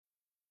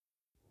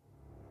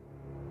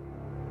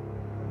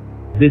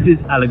This is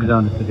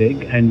Alexander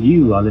Sadig, and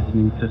you are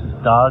listening to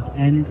Stars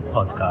End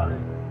Podcast.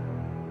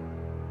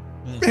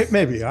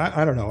 Maybe.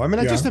 I don't know. I mean,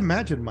 I just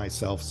imagine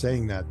myself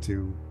saying that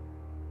to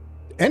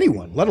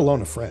anyone, let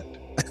alone a friend.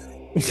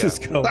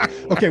 Just go,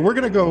 okay, we're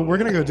gonna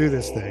go do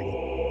this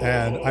thing,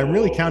 and I'm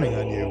really counting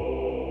on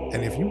you.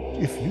 And if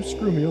you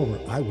screw me over,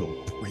 I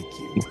will break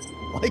you.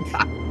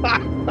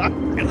 Like,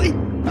 really?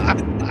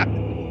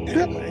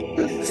 Anyway.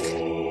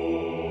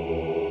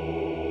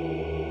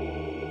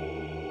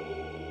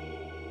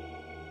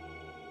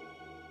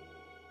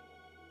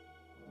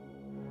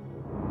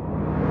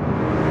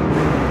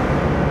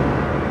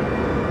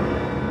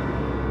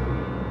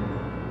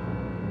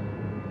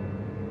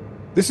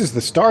 This is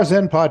the Stars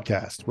End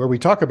Podcast, where we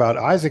talk about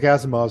Isaac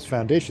Asimov's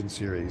Foundation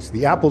series,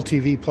 the Apple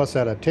TV Plus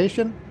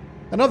adaptation,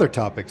 and other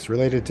topics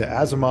related to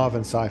Asimov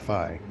and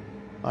sci-fi.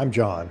 I'm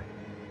John.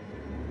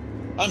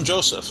 I'm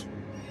Joseph.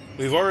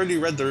 We've already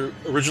read the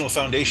original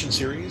Foundation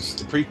series,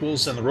 the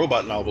prequels, and the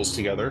robot novels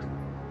together,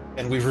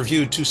 and we've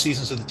reviewed 2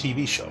 seasons of the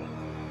TV show.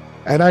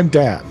 And I'm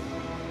Dan.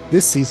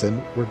 This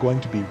season, we're going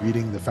to be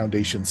reading the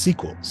Foundation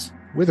sequels,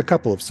 with a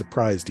couple of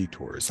surprise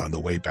detours on the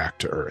way back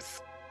to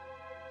Earth.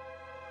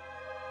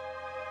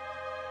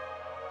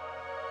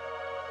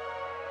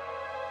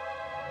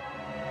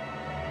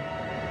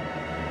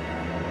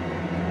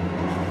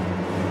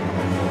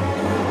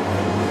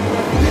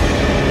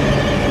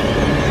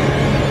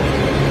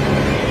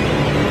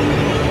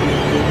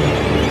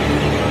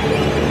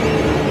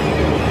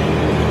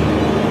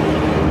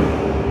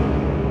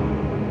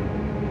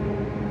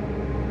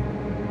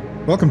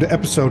 Welcome to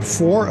episode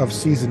 4 of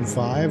season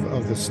 5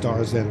 of the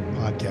Stars End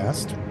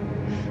Podcast.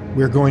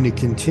 We're going to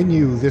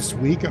continue this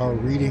week our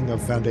reading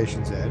of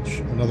Foundation's Edge,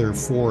 another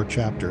 4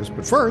 chapters.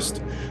 But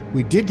first,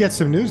 we did get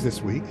some news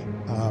this week.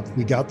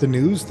 We got the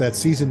news that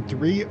season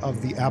 3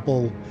 of the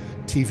Apple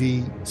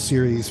TV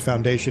series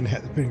Foundation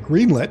has been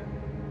greenlit,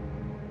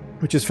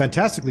 which is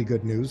fantastically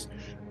good news.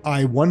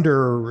 I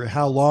wonder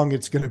how long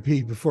it's going to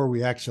be before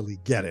we actually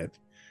get it.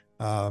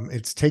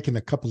 It's taken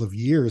a couple of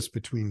years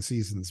between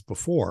seasons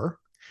before.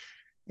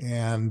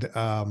 And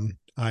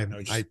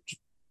I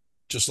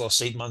just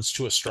lost 8 months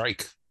to a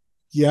strike.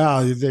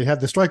 Yeah, they had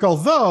the strike.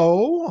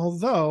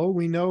 Although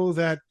we know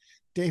that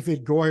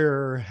David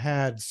Goyer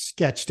had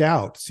sketched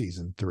out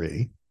season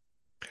 3,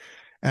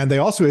 and they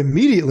also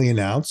immediately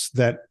announced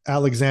that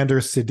Alexander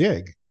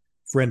Sadig,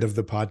 friend of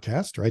the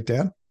podcast, right,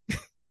 Dan?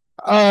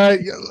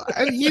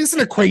 He's an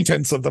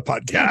acquaintance of the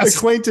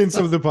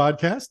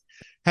podcast.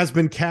 Has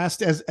been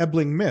cast as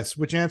Ebling Miss,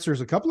 which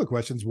answers a couple of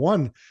questions.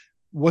 One,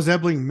 was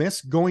Ebling Miss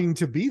going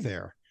to be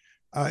there?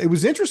 It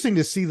was interesting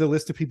to see the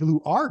list of people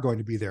who are going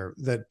to be there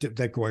that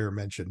Goyer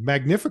mentioned.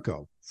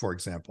 Magnifico, for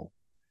example,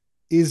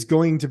 is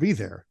going to be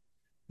there.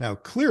 Now,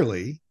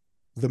 clearly,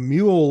 the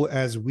mule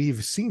as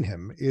we've seen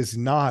him is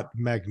not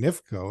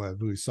Magnifico as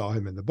we saw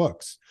him in the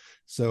books.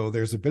 So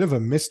there's a bit of a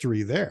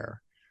mystery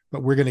there.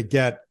 But we're going to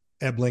get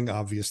Ebling,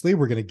 obviously.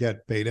 We're going to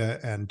get Beta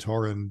and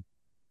Torrin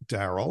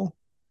Darrell.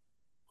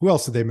 Who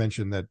else did they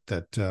mention that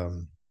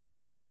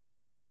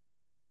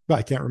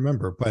I can't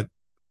remember, but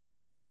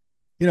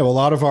a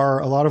lot of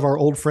our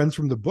old friends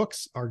from the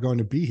books are going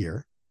to be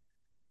here,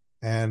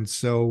 and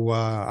so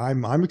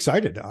I'm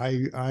excited.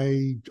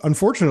 I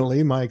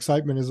unfortunately my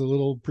excitement is a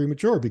little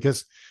premature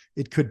because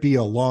it could be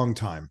a long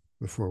time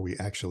before we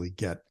actually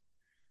get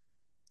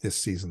this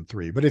season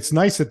 3. But it's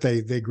nice that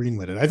they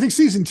greenlit it. I think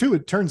season 2,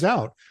 it turns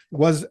out,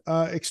 was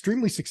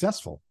extremely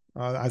successful.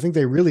 I think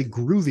they really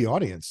grew the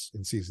audience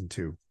in season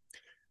 2.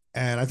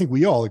 And I think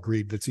we all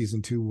agreed that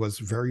season 2 was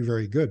very,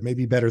 very good,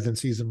 maybe better than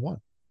season 1.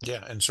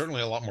 Yeah, and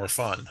certainly a lot more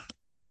fun.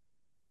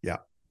 Yeah.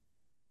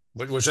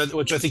 Which I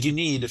think you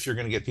need if you're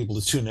going to get people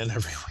to tune in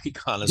every week,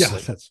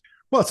 honestly.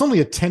 Yeah, it's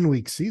only a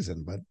 10-week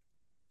season, but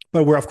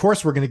we're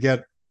going to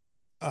get,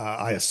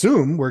 I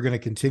assume we're going to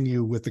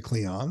continue with the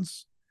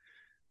Cleons,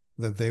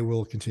 that they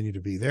will continue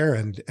to be there,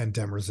 and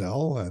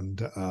Demerzel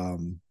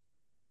and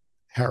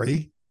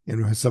Harry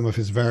in some of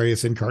his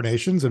various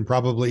incarnations, and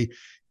probably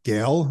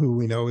Gale, who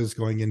we know is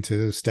going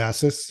into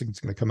stasis.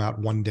 It's going to come out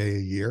one day a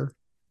year.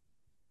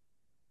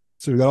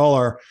 So we got all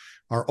our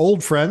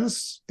old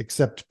friends,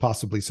 except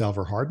possibly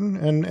Salvor Hardin,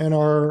 and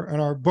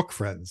our book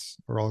friends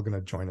are all going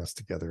to join us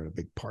together at a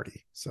big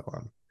party. So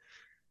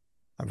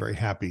I'm very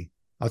happy.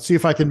 I'll see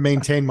if I can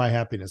maintain my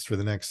happiness for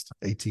the next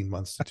 18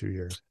 months to 2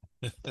 years.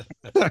 Yeah,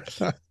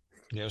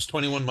 it was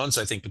 21 months,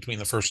 I think, between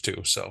the first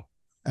 2. So,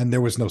 and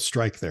there was no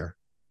strike there.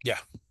 Yeah.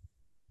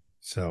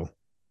 So,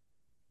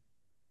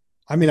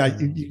 I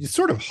mean, you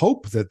sort of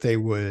hope that they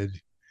would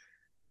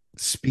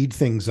speed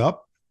things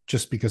up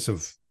just because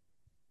of,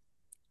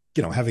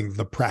 having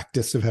the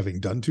practice of having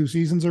done 2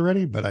 seasons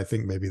already. But I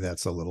think maybe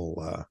that's a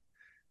little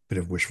bit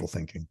of wishful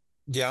thinking.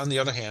 Yeah. On the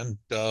other hand,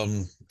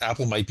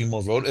 Apple might be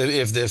more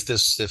if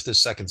this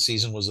second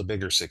season was a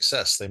bigger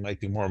success, they might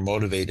be more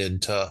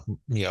motivated to,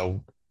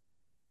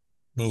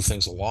 move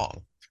things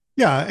along.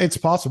 Yeah, it's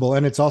possible.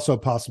 And it's also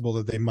possible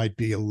that they might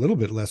be a little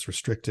bit less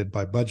restricted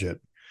by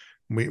budget.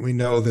 We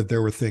know that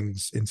there were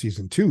things in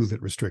season 2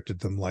 that restricted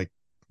them, like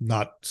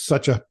not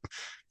such a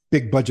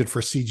big budget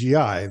for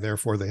CGI.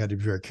 Therefore, they had to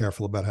be very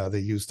careful about how they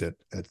used it.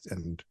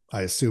 And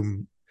I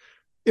assume,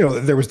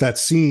 there was that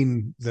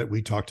scene that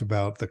we talked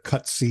about, the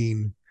cut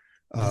scene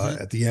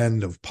at the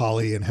end of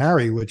Polly and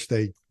Harry, which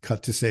they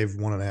cut to save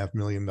 $1.5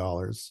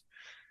 million.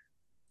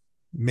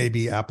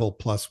 Maybe Apple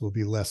Plus will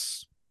be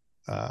less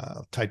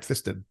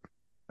tight-fisted.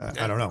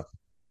 I don't know.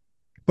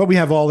 But we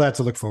have all that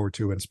to look forward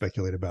to and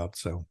speculate about.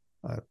 So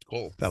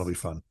cool. That'll be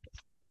fun.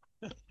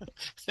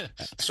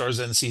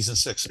 Stars End season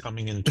 6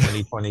 coming in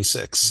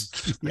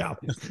 2026. Yeah.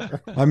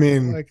 I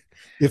mean,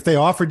 if they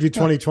offered you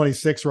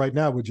 2026 right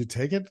now, would you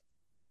take it?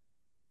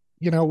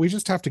 We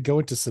just have to go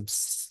into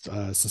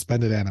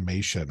suspended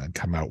animation and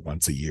come out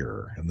once a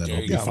year, and then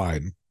it'll be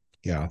fine.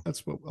 Yeah.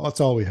 That's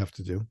all we have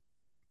to do.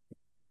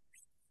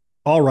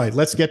 All right,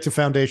 let's get to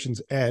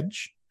Foundation's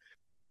Edge.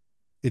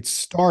 It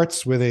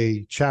starts with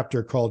a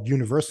chapter called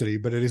University,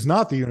 but it is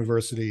not the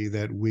university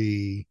that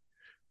we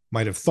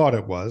might have thought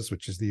it was,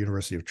 which is the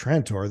University of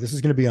Trantor. This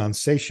is going to be on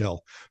Seychelles.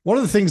 One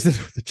of the things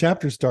that the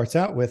chapter starts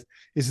out with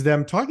is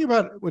them talking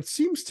about what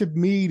seems to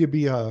me to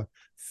be a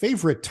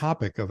favorite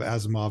topic of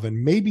Asimov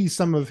and maybe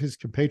some of his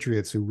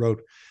compatriots who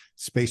wrote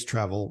space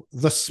travel,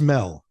 the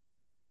smell.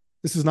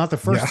 This is not the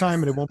first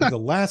time, and it won't be the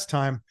last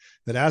time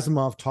that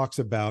Asimov talks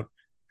about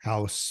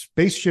how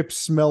spaceships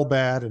smell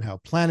bad and how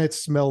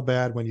planets smell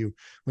bad when you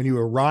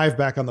arrive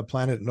back on the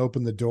planet and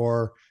open the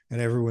door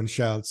and everyone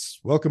shouts,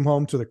 "Welcome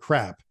home to the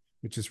crap,"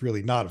 which is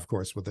really not, of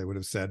course, what they would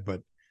have said,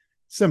 but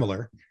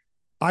similar.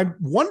 I'm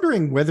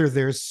wondering whether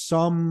there's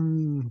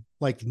some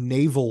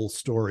naval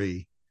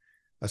story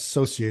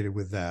associated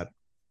with that,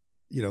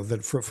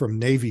 that from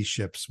Navy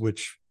ships,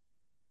 which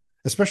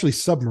especially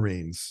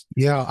submarines.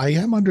 Yeah, I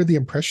am under the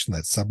impression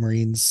that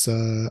submarines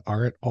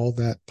aren't all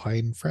that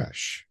pine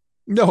fresh.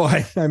 No,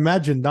 I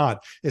imagine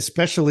not,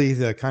 especially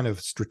the kind of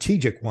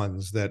strategic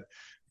ones that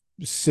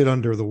sit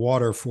under the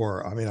water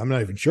for, I'm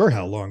not even sure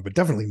how long, but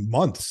definitely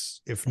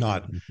months, if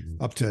not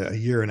up to a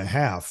year and a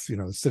half,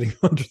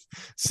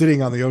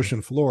 sitting on the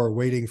ocean floor,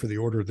 waiting for the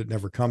order that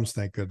never comes,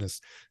 thank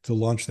goodness, to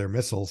launch their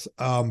missiles.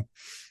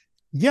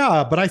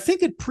 Yeah, but I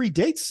think it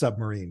predates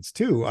submarines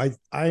too. I've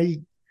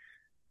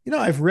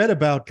read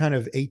about kind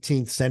of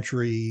 18th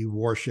century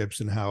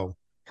warships and how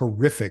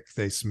horrific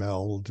they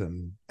smelled,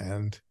 and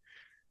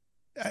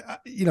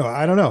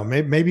I don't know.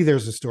 Maybe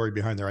there's a story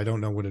behind there. I don't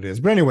know what it is.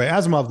 But anyway,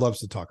 Asimov loves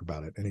to talk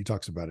about it, and he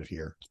talks about it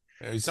here.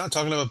 He's not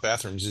talking about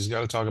bathrooms. He's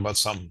got to talk about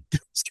something.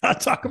 He's got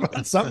to talk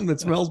about something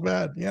that smells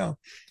bad. Yeah.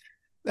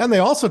 And they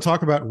also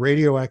talk about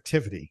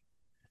radioactivity.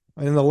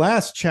 In the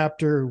last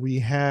chapter, we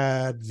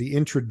had the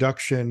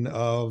introduction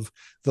of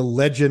the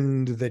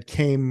legend that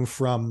came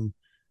from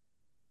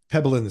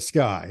Pebble in the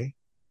Sky,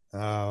 the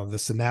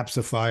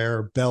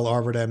synapsifier, Bell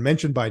Arvadan,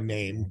 mentioned by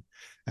name,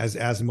 as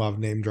Asimov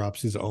name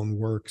drops his own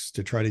works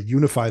to try to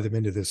unify them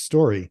into this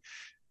story.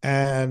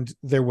 And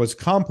there was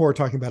Compor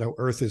talking about how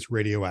Earth is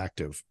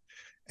radioactive.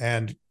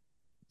 And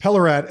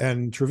Pellerat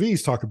and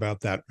Treves talk about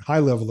that high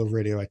level of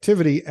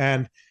radioactivity.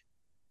 And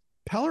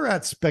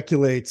Pellerat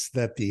speculates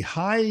that the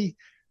high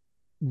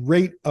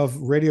rate of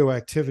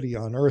radioactivity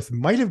on Earth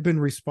might have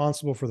been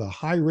responsible for the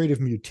high rate of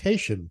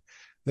mutation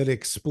that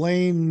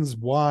explains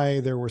why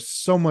there was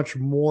so much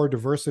more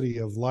diversity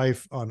of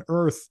life on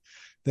Earth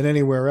than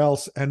anywhere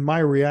else. And my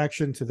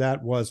reaction to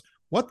that was,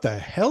 what the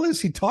hell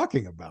is he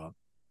talking about?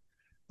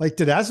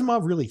 Did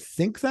Asimov really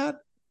think that?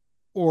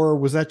 Or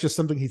was that just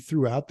something he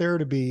threw out there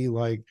to be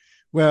like,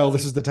 well,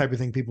 this is the type of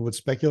thing people would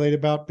speculate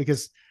about?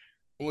 Because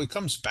he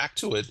comes back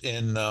to it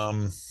in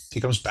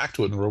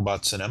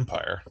Robots and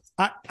Empire.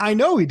 I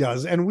know he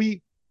does. And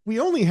we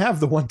only have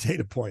the one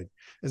data point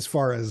as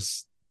far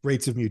as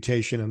rates of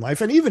mutation in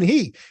life. And even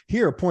he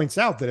here points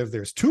out that if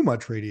there's too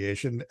much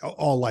radiation,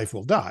 all life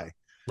will die.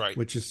 Right.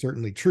 Which is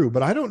certainly true.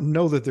 But I don't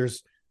know that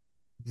there's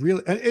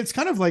really, it's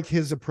kind of like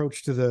his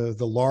approach to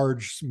the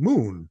large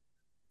moon,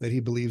 that he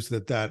believes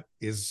that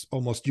is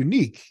almost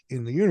unique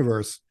in the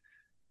universe.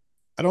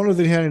 I don't know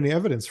that he had any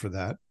evidence for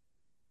that.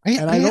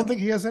 I don't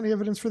think he has any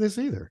evidence for this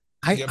either.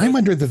 I'm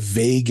under the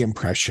vague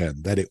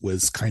impression that it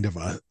was kind of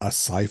a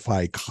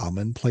sci-fi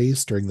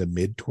commonplace during the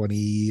mid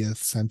 20th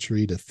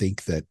century to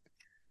think that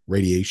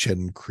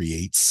radiation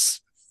creates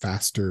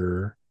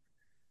faster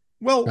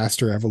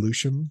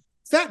evolution.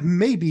 That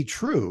may be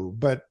true,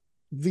 but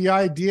the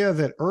idea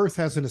that Earth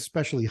has an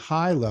especially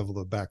high level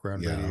of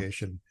background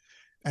radiation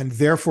and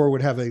therefore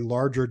would have a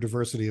larger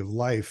diversity of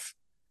life,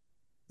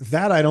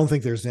 that I don't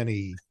think there's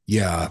any.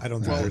 Yeah, I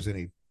don't think there's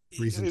any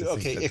reason to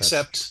think that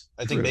except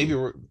I think maybe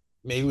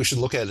we should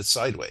look at it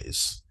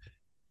sideways,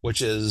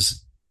 which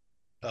is,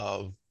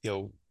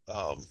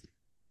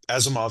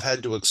 Asimov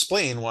had to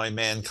explain why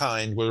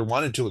mankind,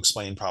 wanted to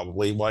explain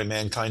probably why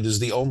mankind is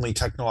the only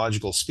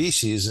technological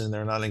species and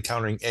they're not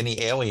encountering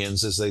any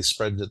aliens as they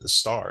spread to the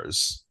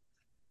stars.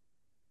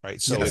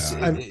 Right. So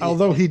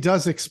although he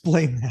does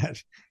explain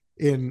that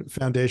in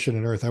Foundation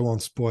and Earth, I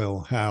won't spoil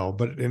how,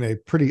 but in a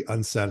pretty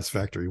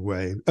unsatisfactory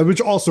way,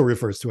 which also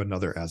refers to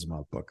another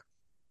Asimov book.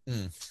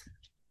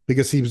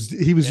 Because he was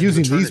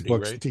using these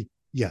books, right?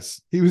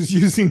 Yes, he was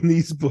using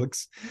these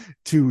books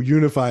to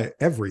unify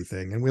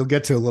everything, and we'll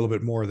get to a little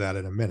bit more of that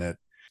in a minute.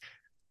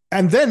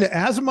 And then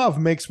Asimov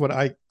makes what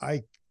I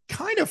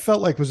kind of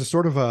felt like was a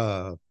sort of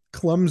a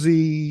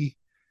clumsy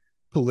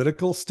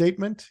political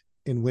statement,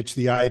 in which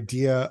the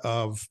idea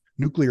of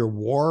nuclear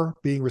war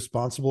being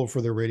responsible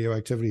for the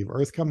radioactivity of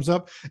Earth comes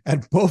up,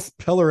 and both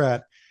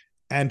Pellerat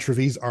and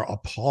Treves are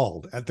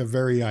appalled at the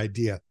very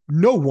idea.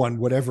 No one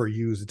would ever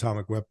use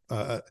atomic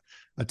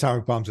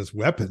bombs as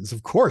weapons.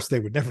 Of course, they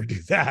would never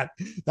do that.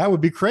 That would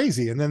be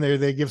crazy. And then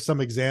they give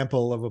some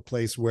example of a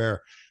place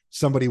where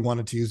somebody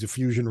wanted to use a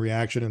fusion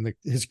reaction, and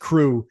his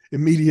crew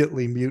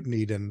immediately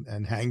mutinied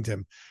and hanged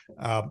him.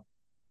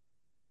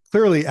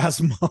 Clearly,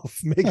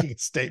 Asimov making a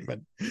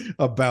statement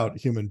about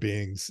human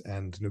beings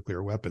and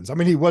nuclear weapons. I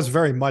mean, he was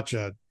very much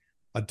a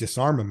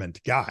disarmament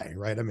guy,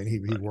 right? I mean, he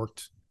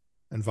worked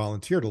and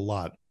volunteered a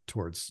lot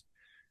towards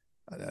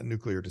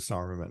nuclear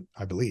disarmament,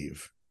 I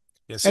believe.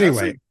 Yes.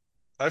 Anyway,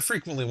 I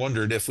frequently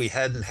wondered, if we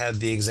hadn't had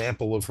the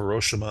example of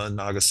Hiroshima and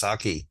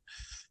Nagasaki,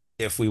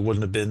 if we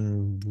wouldn't have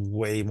been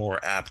way more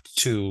apt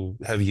to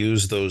have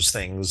used those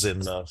things in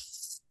the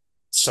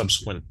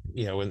subsequent,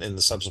 in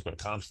the subsequent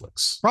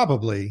conflicts.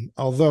 Probably.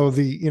 Although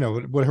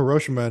what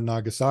Hiroshima and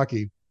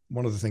Nagasaki,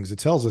 one of the things it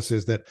tells us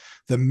is that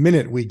the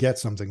minute we get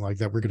something like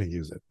that, we're going to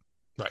use it.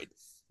 Right.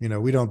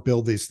 We don't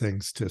build these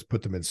things to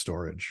put them in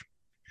storage.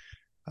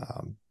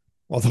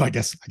 Although I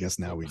guess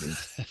now we do.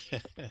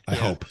 I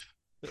hope.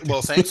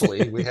 Well,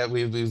 thankfully,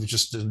 we've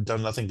just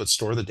done nothing but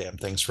store the damn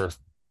things for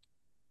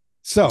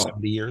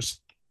 70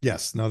 years.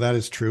 Yes, no, that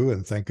is true,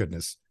 and thank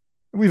goodness.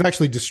 We've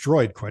actually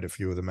destroyed quite a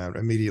few of them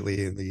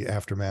immediately in the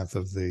aftermath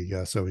of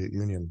the Soviet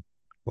Union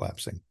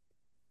collapsing.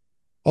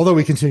 Although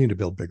we continue to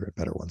build bigger and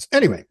better ones.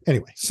 Anyway,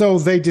 so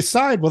they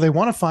decide, well, they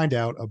want to find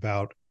out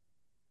about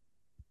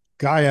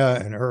Gaia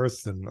and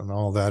Earth and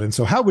all that. And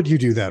so how would you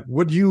do that?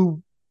 What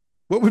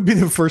would be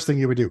the first thing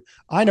you would do?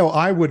 I know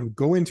I would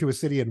go into a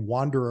city and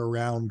wander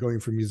around, going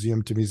from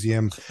museum to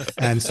museum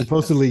and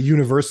supposedly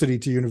university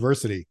to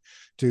university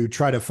to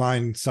try to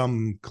find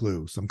some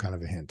clue, some kind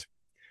of a hint,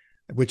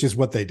 which is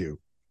what they do.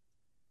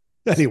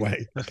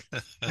 Anyway,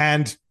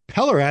 and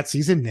Pellerat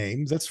sees a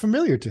name that's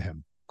familiar to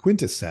him,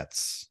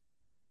 Quintessence.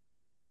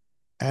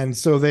 And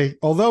so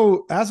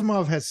although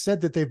Asimov has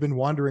said that they've been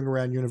wandering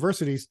around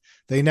universities,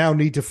 they now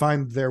need to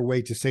find their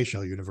way to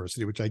Seychelles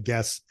University, which I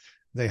guess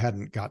they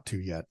hadn't got to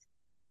yet.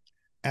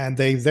 And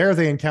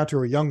they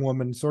encounter a young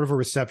woman, sort of a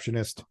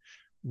receptionist,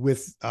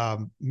 with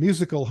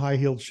musical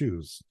high-heeled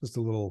shoes. Just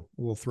a little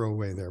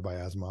throwaway there by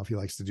Asimov. He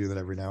likes to do that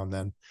every now and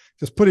then.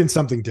 Just put in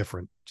something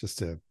different,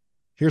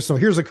 here's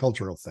a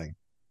cultural thing.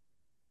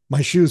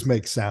 My shoes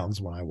make sounds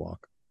when I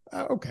walk.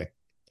 Okay.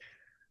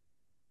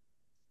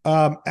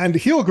 And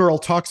Heel Girl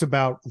talks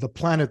about the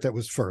planet that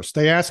was first.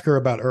 They ask her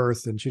about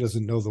Earth, and she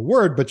doesn't know the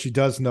word, but she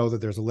does know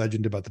that there's a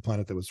legend about the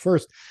planet that was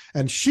first.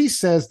 And she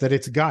says that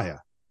it's Gaia,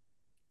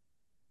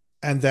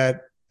 and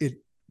that it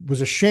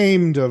was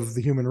ashamed of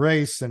the human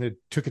race, and it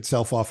took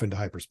itself off into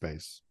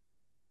hyperspace.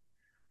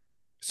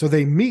 So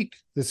they meet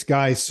this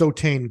guy,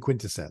 Sotain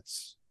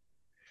Quintessence.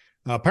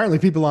 Apparently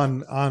people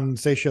on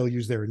Seychelles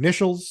use their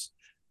initials.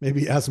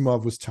 Maybe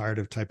Asimov was tired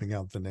of typing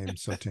out the name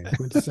Sotain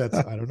Quintessence.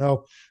 I don't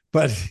know.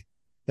 But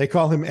they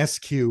call him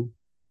SQ.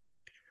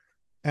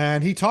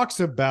 And he talks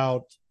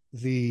about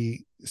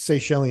the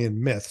Seychellian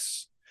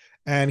myths.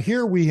 And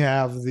here we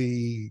have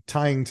the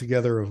tying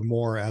together of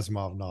more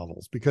Asimov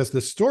novels, because the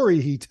story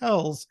he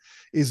tells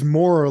is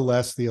more or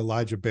less the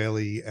Elijah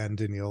Bailey and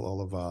Daniil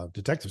Oliva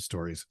detective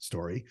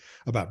story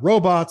about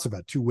robots,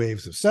 about two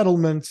waves of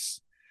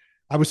settlements.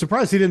 I was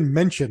surprised he didn't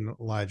mention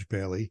Elijah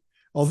Bailey,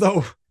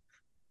 although,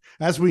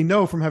 as we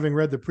know from having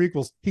read the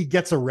prequels, he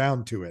gets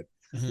around to it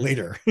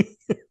later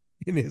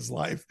in his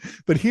life.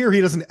 But here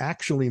he doesn't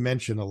actually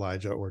mention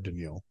Elijah or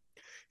Daniil.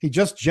 He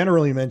just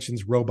generally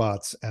mentions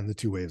robots and the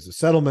two waves of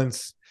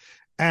settlements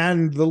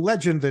and the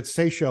legend that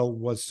Seychelles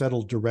was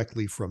settled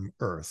directly from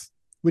Earth,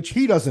 which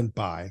he doesn't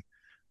buy,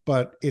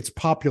 but it's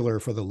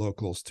popular for the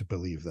locals to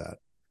believe that.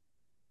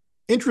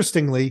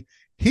 Interestingly,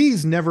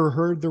 he's never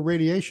heard the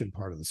radiation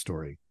part of the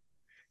story.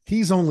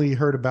 He's only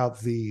heard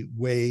about the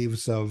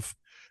waves of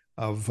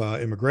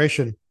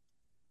immigration.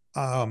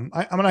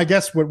 I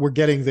guess what we're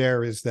getting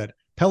there is that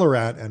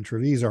Pellerat and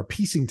Treves are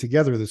piecing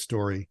together the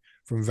story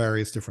from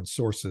various different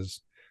sources,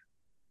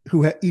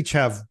 who each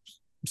have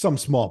some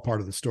small part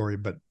of the story,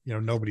 but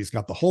nobody's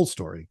got the whole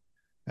story,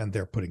 and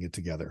they're putting it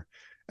together.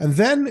 And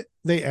then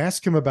they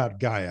ask him about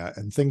Gaia,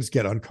 and things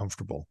get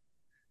uncomfortable.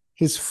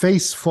 His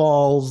face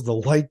falls, the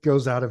light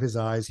goes out of his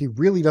eyes. He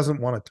really doesn't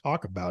want to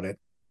talk about it.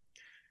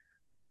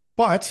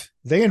 But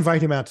they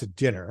invite him out to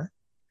dinner,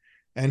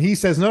 and he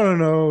says,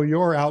 no,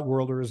 you're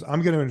Outworlders.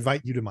 I'm going to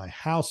invite you to my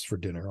house for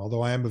dinner,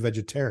 although I am a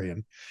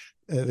vegetarian.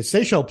 The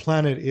Seychelles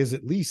planet is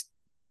at least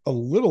a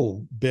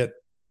little bit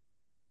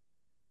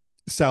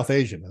South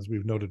Asian, as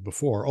we've noted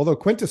before, although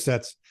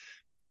Quintessence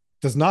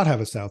does not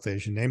have a South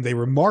Asian name. They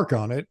remark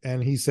on it,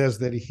 and he says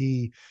that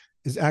he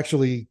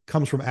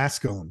comes from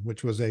Ascone,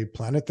 which was a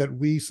planet that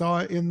we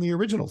saw in the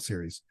original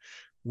series.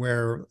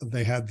 where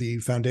they had the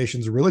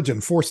Foundation's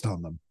religion forced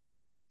on them.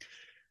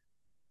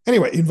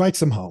 Anyway, he invites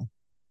them home.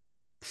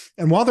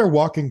 And while they're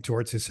walking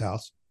towards his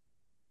house,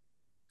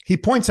 he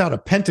points out a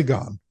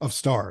pentagon of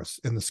stars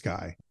in the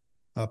sky.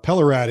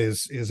 Pellerat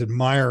is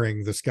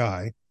admiring the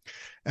sky.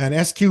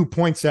 And SQ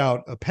points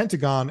out a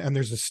pentagon, and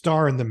there's a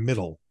star in the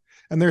middle.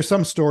 And there's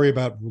some story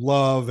about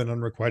love and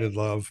unrequited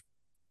love.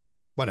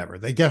 Whatever.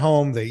 They get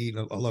home, they eat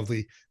a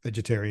lovely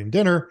vegetarian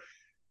dinner,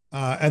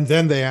 and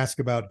then they ask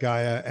about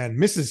Gaia, and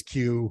Mrs.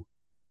 Q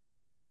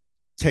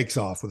takes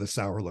off with a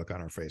sour look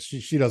on her face.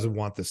 She doesn't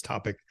want this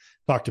topic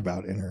talked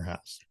about in her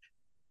house.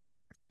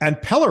 And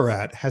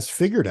Pellerat has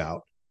figured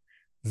out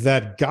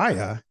that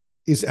Gaia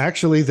is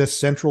actually the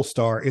central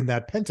star in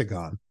that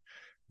pentagon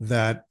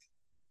that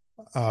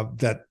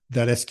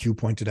SQ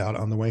pointed out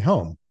on the way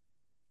home.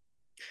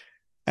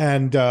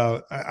 And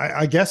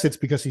I guess it's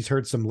because he's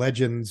heard some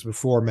legends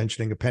before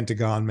mentioning a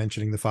pentagon,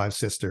 mentioning the five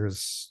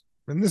sisters.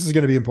 And this is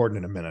going to be important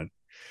in a minute.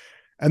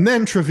 And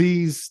then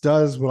Trevize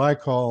does what I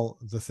call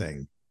the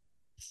thing.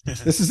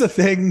 This is a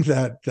thing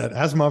that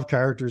Asimov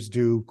characters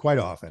do quite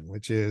often,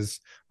 which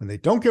is when they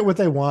don't get what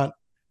they want,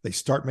 they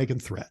start making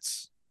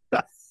threats.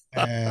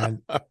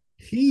 And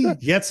he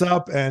gets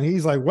up and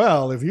he's like,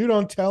 well, if you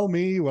don't tell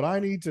me what I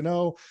need to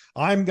know,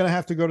 I'm going to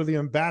have to go to the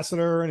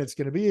ambassador, and it's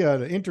going to be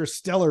an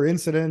interstellar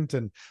incident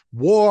and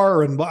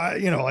war. And,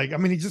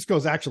 he just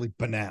goes actually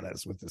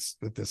bananas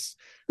with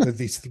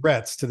these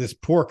threats to this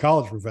poor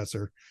college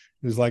professor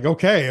who's like,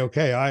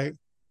 okay,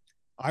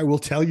 I will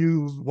tell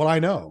you what I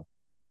know.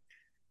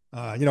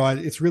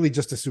 It's really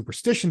just a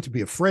superstition to be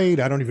afraid.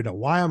 I don't even know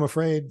why I'm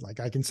afraid. Like,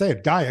 I can say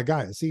it,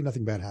 Gaia, see,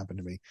 nothing bad happened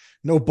to me.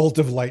 No bolt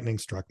of lightning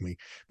struck me.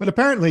 But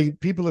apparently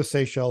people of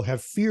Seychelles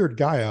have feared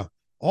Gaia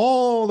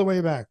all the way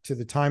back to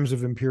the times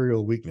of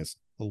imperial weakness,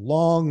 a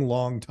long,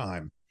 long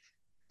time.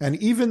 And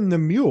even the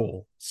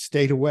mule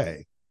stayed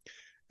away.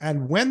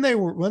 And when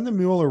the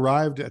mule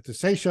arrived at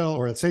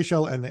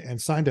Seychelles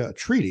and signed a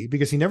treaty,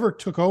 because he never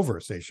took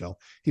over Seychelles,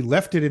 he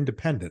left it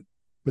independent,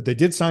 but they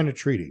did sign a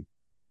treaty.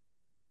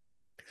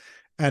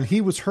 And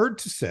he was heard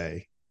to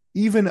say,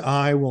 even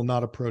I will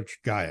not approach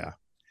Gaia.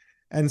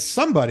 And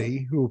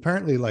somebody who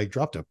apparently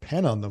dropped a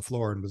pen on the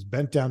floor and was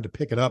bent down to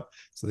pick it up,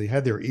 so they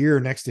had their ear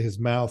next to his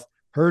mouth,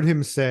 heard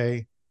him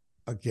say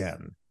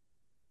again.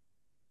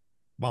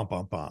 Bum,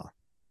 bum, bum.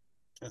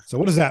 So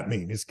what does that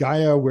mean? Is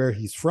Gaia where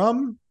he's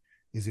from?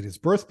 Is it his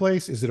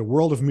birthplace? Is it a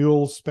world of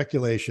mules?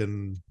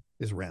 Speculation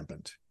is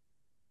rampant.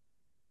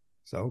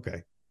 So,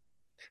 okay.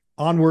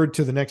 Onward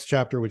to the next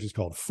chapter, which is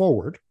called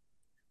Forward.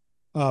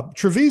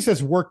 Trevize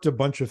has worked a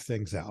bunch of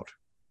things out.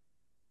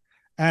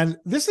 And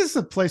this is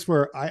a place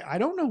where I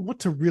don't know what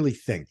to really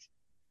think,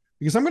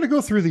 because I'm going to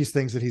go through these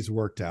things that he's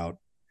worked out.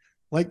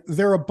 Like,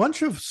 there are a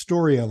bunch of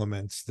story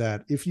elements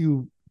that if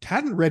you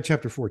hadn't read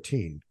chapter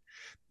 14,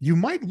 you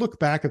might look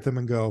back at them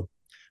and go,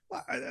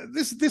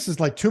 this is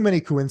like too many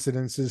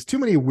coincidences, too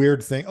many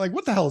weird things. Like,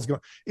 what the hell is going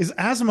on? Is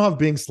Asimov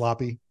being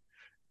sloppy?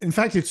 In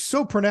fact, it's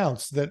so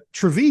pronounced that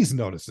Trevize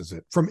notices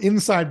it from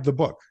inside the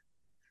book.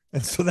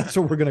 And so that's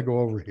what we're going to go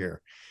over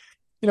here.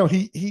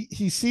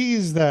 He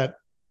sees that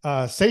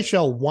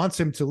Seychelles wants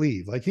him to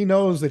leave. Like, he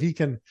knows that he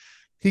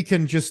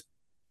can just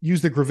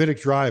use the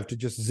gravitic drive to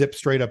just zip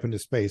straight up into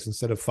space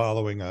instead of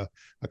following a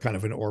kind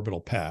of an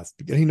orbital path.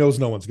 He knows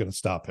no one's going to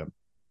stop him.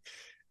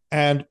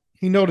 And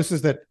he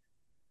notices that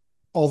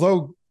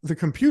although the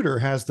computer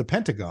has the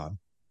pentagon,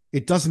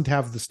 it doesn't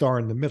have the star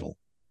in the middle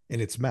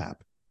in its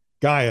map.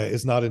 Gaia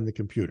is not in the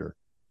computer.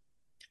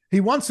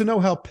 He wants to know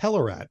how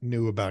Pellerat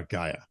knew about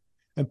Gaia.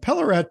 And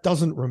Pellerat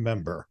doesn't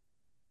remember.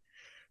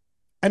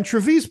 And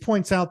Trevize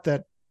points out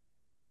that,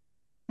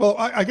 well,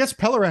 I guess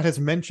Pellerat has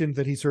mentioned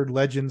that he's heard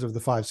legends of the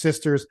five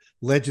sisters,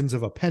 legends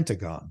of a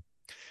pentagon.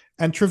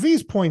 And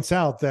Trevize points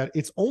out that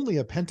it's only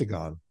a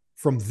pentagon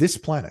from this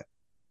planet.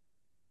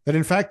 That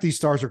in fact, these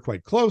stars are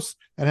quite close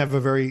and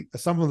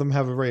some of them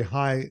have a very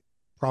high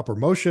proper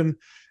motion.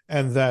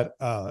 And that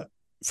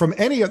from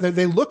any other,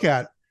 they look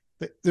at,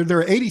 there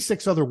are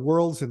 86 other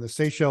worlds in the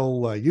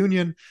Seychelles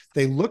Union.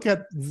 They look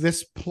at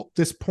this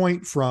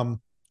point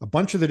from a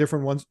bunch of the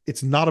different ones.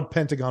 It's not a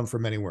pentagon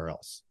from anywhere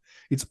else.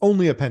 It's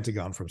only a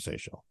pentagon from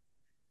Seychelles.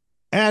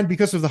 And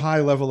because of the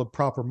high level of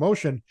proper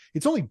motion,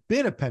 it's only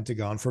been a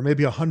pentagon for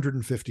maybe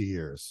 150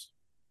 years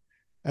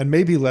and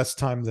maybe less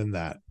time than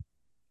that.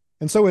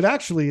 And so it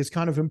actually is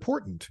kind of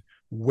important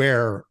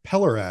where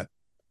Pellerat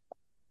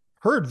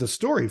heard the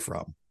story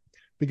from,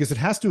 because it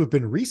has to have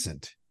been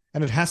recent,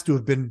 and it has to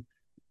have been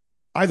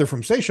either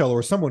from Seychelles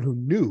or someone who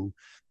knew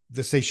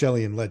the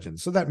Seychellian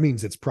legends. So that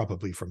means it's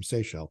probably from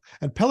Seychelles.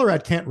 And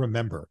Pellerat can't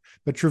remember,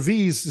 but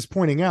Trevize is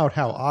pointing out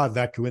how odd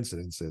that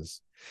coincidence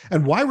is.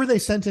 And why were they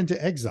sent into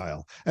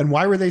exile? And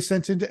why were they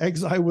sent into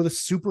exile with a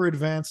super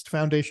advanced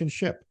Foundation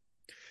ship?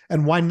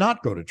 And why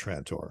not go to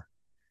Trantor?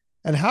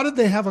 And how did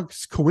they have a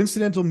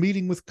coincidental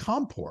meeting with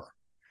Compor?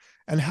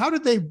 And how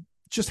did they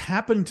just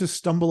happen to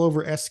stumble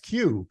over SQ,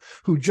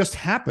 who just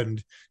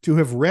happened to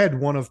have read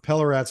one of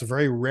Pellerat's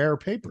very rare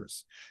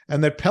papers,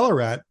 and that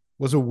Pellerat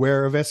was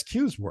aware of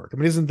SQ's work? I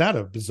mean, isn't that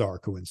a bizarre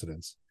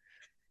coincidence?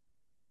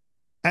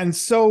 And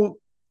so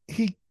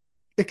he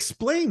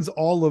explains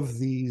all of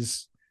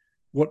these,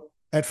 what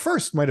at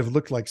first might have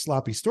looked like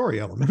sloppy story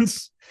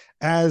elements,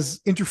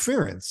 as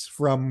interference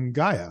from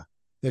Gaia,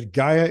 that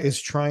Gaia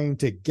is trying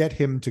to get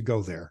him to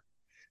go there.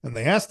 And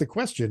they ask the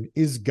question,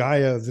 is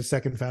Gaia the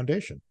second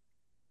foundation?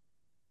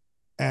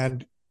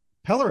 And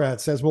Pellerat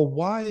says, well,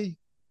 why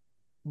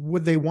do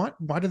they want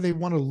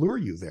to lure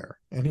you there?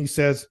 And he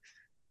says,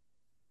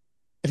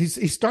 and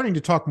he's starting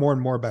to talk more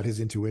and more about his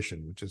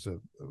intuition, which is a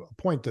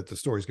point that the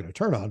story's going to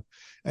turn on.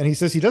 And he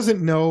says he doesn't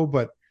know,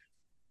 but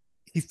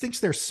he thinks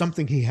there's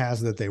something he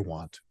has that they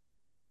want.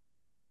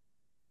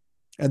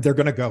 And they're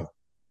going to go.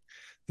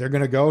 They're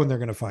going to go and they're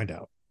going to find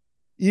out.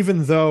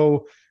 Even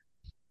though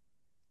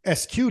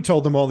SQ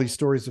told them all these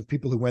stories of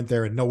people who went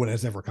there and no one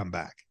has ever come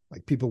back.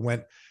 Like people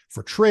went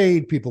for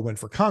trade, people went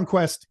for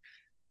conquest.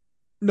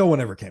 No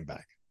one ever came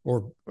back.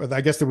 Or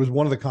I guess there was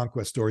one of the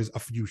conquest stories, a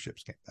few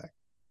ships came back.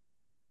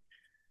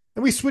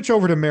 And we switch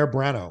over to Mare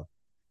Brano,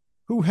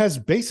 who has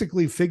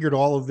basically figured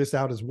all of this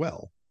out as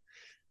well.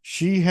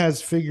 She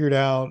has figured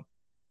out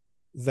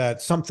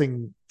that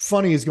something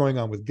funny is going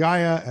on with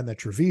Gaia and that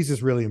Trevize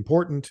is really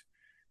important.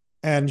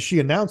 And she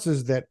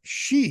announces that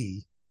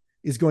she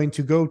is going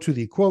to go to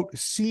the, quote,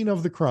 scene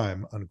of the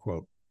crime,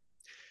 unquote,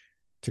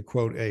 to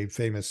quote a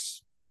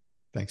famous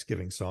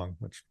Thanksgiving song,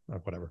 which,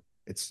 whatever.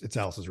 It's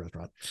Alice's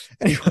restaurant.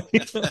 Anyway.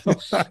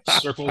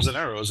 Circles and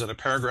arrows and a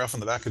paragraph on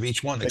the back of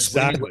each one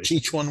explaining which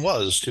each one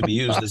was to be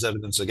used as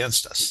evidence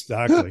against us.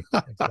 Exactly.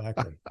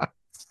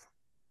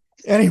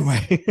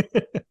 Anyway,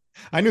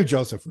 I knew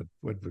Joseph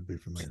would be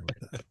familiar with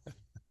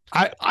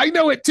that. I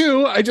know it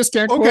too. I just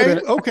can't quote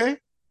it.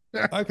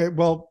 Okay.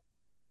 Well,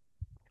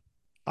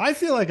 I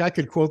feel like I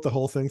could quote the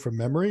whole thing from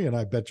memory, and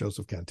I bet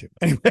Joseph can too.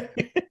 Anyway.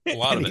 A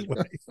lot of it.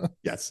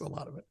 Yes, a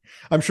lot of it.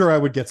 I'm sure I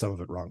would get some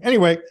of it wrong.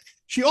 Anyway,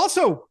 she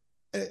also,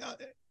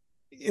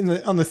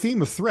 on the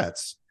theme of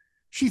threats,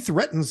 she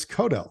threatens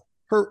Kodel,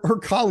 her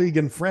colleague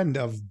and friend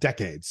of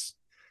decades.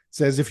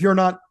 Says, if you're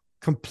not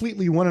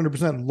completely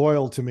 100%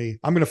 loyal to me,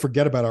 I'm going to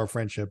forget about our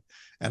friendship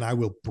and I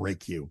will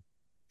break you.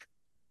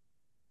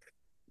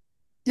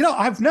 You know,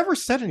 I've never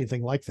said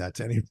anything like that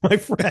to any of my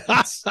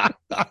friends.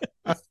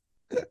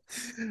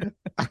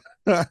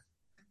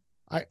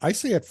 I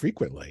say it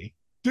frequently.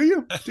 Do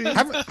you?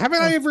 Haven't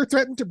I ever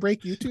threatened to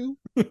break you two?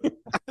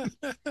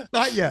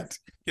 Not yet.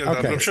 Yeah,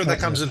 okay. I'm sure that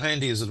comes in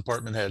handy as a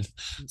department head.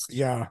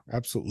 Yeah,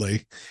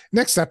 absolutely.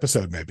 Next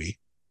episode, maybe.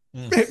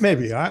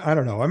 Maybe. I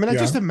don't know. I mean, I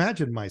just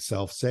imagine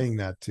myself saying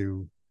that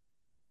to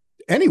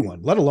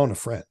anyone, let alone a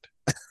friend.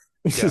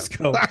 Just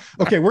go,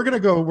 okay, we're gonna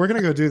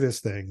go do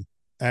this thing,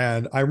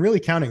 and I'm really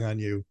counting on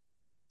you.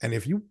 And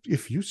if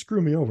you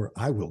screw me over,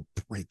 I will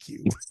break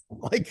you.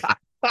 Like,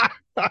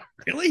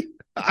 really?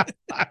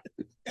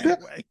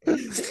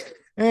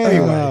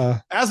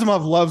 Anyway,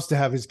 Asimov loves to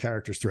have his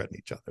characters threaten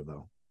each other,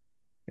 though.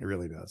 He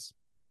really does.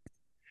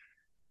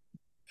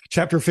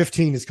 Chapter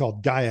 15 is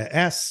called Gaia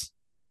S.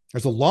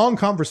 There's a long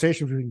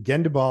conversation between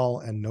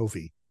Gendibal and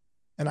Novi,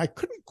 and I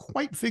couldn't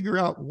quite figure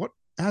out what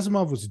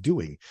Asimov was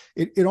doing.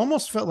 It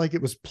almost felt like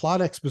it was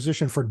plot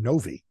exposition for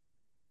Novi,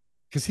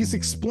 because he's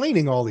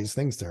explaining all these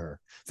things to her,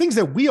 things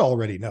that we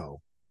already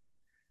know.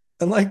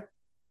 And like,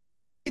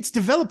 it's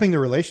developing the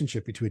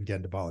relationship between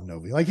Gendibal and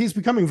Novi. Like, he's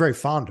becoming very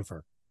fond of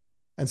her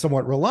and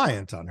somewhat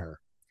reliant on her.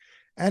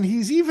 And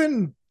he's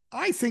even,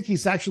 I think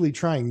he's actually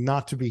trying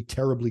not to be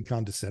terribly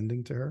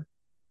condescending to her,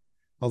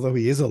 although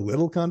he is a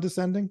little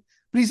condescending,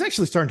 but he's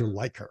actually starting to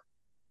like her.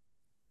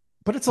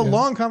 But it's a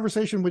long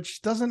conversation,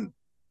 which doesn't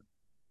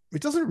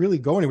really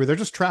go anywhere. They're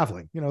just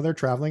traveling. You know, they're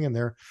traveling and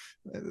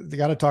they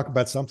got to talk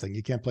about something.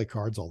 You can't play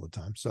cards all the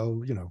time.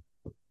 So, you know,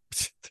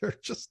 they're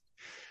just,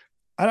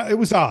 it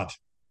was odd.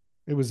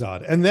 It was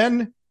odd. And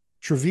then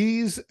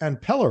Trevize and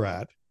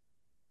Pellerat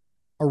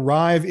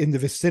arrive in the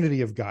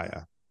vicinity of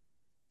Gaia,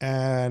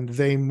 and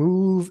they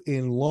move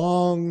in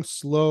long,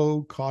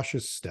 slow,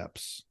 cautious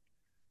steps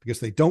because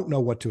they don't know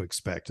what to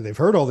expect. They've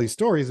heard all these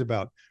stories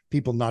about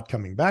people not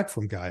coming back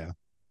from Gaia.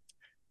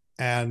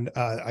 And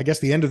I guess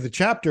the end of the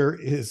chapter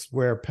is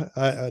where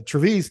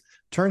Trevize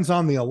turns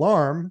on the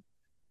alarm,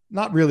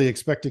 not really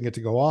expecting it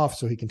to go off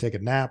so he can take a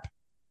nap.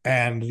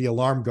 And the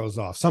alarm goes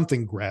off.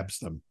 Something grabs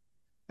them,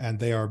 and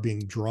they are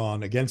being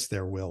drawn against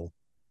their will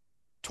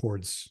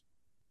towards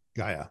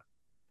Gaia.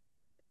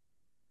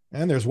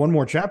 And there's one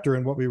more chapter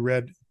in what we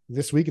read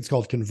this week. It's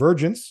called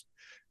Convergence,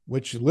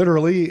 which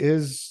literally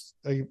is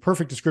a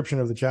perfect description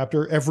of the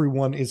chapter.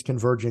 Everyone is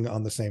converging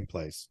on the same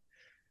place.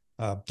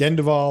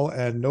 Gendibal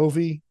and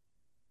Novi,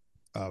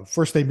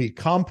 first they meet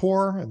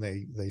Compor, and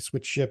they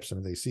switch ships,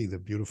 and they see the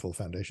beautiful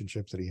Foundation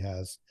ships that he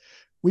has.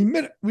 We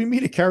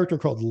meet a character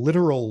called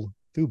Literal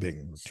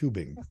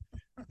Tubing,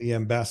 the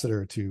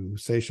ambassador to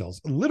Seychelles.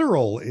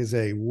 Literal is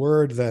a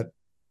word that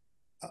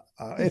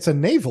it's a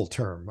naval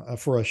term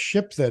for a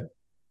ship that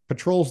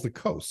patrols the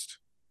coast.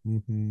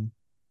 Mm-hmm.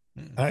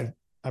 I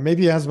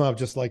maybe Asimov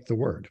just liked the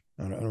word.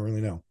 I don't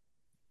really know.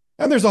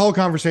 And there's a whole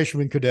conversation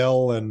with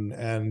Kodel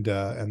and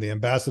the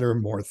ambassador.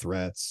 More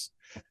threats.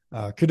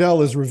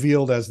 Kodel is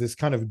revealed as this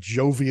kind of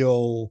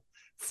jovial,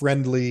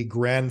 friendly,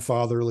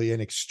 grandfatherly,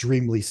 and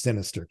extremely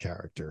sinister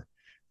character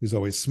who's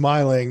always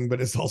smiling, but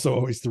is also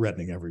always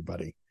threatening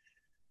everybody.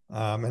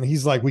 And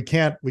he's like, we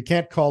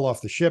can't call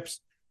off the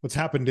ships. What's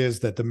happened is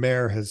that the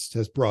mayor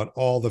has brought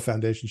all the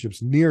Foundation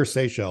ships near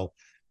Seychelles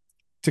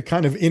to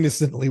kind of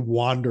innocently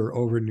wander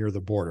over near the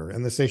border.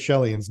 And the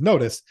Seychellians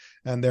notice,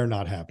 and they're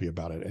not happy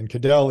about it. And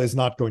Cadell is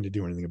not going to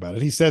do anything about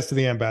it. He says to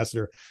the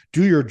ambassador,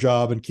 do your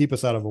job and keep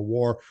us out of a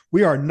war.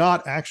 We are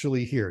not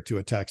actually here to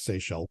attack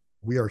Seychelles.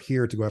 We are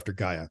here to go after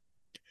Gaia.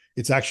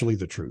 It's actually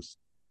the truth.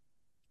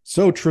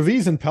 So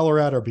Treves and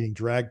Pellerat are being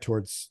dragged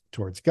towards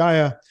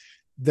Gaia.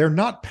 They're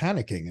not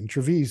panicking. And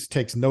Treves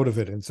takes note of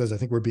it and says, I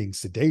think we're being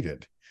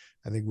sedated.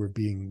 I think we're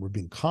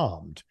being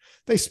calmed.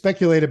 They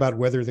speculate about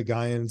whether the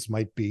Gaians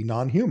might be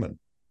non-human.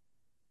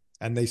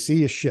 And they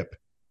see a ship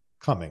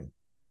coming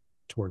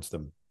towards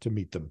them to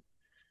meet them.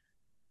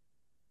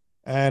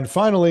 And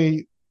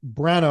finally,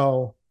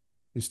 Branno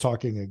is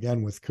talking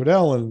again with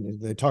Cadell,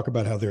 and they talk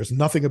about how there's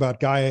nothing about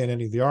Gaia in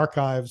any of the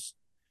archives.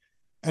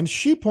 And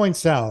she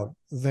points out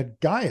that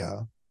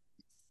Gaia,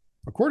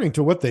 according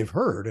to what they've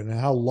heard and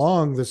how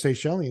long the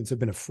Seychellians have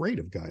been afraid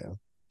of Gaia,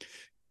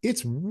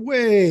 it's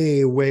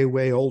way, way,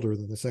 way older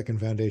than the Second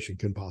Foundation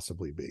can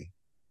possibly be.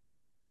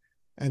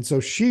 And so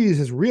she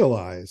has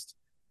realized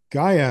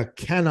Gaia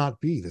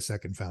cannot be the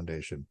Second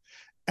Foundation.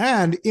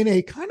 And in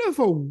a kind of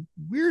a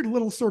weird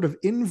little sort of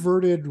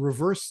inverted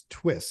reverse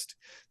twist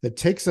that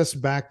takes us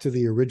back to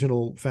the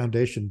original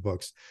Foundation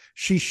books,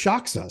 she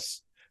shocks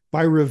us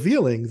by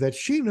revealing that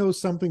she knows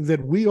something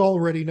that we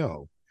already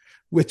know,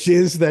 which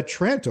is that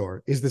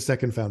Trantor is the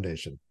Second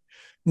Foundation.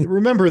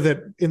 Remember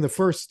that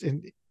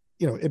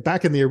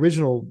back in the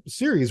original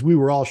series, we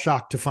were all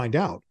shocked to find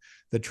out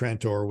that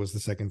Trantor was the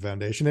Second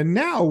Foundation. And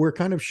now we're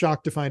kind of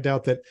shocked to find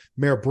out that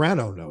Mayor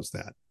Branno knows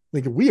that.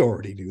 Like, we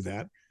already knew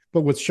that.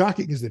 But what's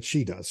shocking is that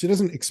she does. She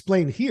doesn't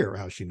explain here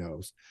how she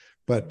knows,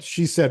 but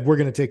she said, we're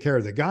going to take care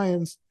of the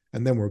Gaians,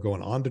 and then we're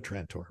going on to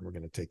Trantor, and we're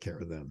going to take care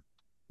of them.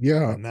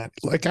 Yeah. And that,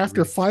 like,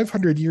 after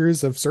 500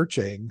 years of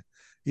searching,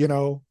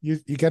 you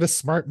get a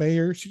smart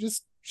mayor. She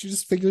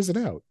just figures it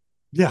out.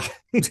 Yeah.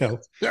 Yeah.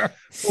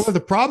 Well,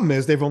 the problem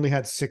is they've only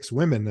had 6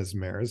 women as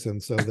mayors.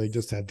 And so they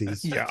just had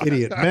these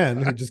idiot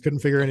men who just couldn't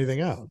figure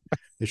anything out.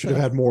 They should have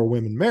had more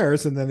women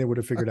mayors, and then they would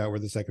have figured out where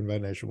the Second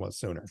Foundation was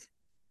sooner.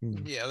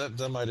 Yeah,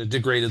 that might have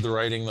degraded the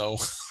writing, though.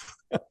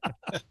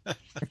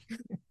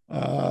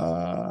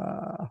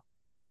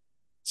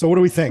 So what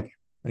do we think?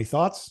 Any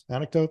thoughts,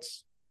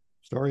 anecdotes,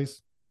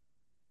 stories,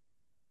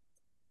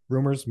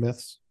 rumors,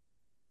 myths?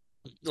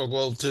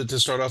 Well, to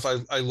start off,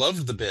 I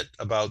loved the bit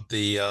about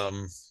the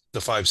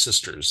 5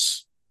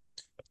 sisters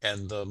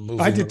and the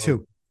moving. I did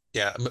too.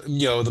 Yeah,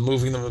 the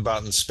moving them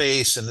about in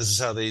space, and this is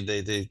how they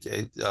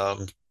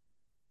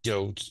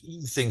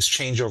things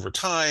change over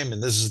time,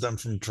 and this is them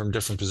from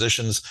different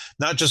positions.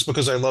 Not just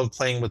because I love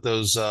playing with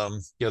those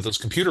those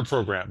computer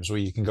programs where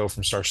you can go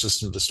from star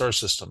system to star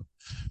system,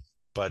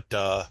 but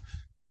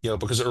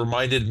because it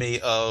reminded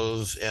me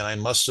of, and I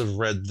must have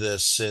read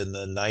this in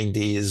the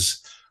 90s,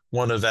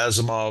 one of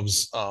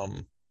Asimov's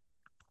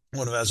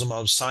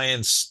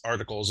science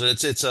articles, and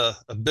it's a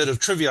bit of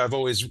trivia I've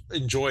always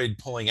enjoyed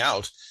pulling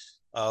out.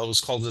 It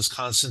was called "As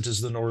Constant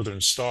as the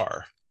Northern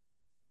Star."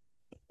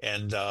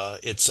 And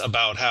it's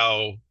about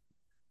how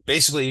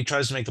basically he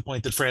tries to make the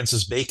point that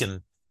Francis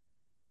Bacon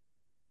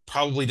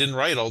probably didn't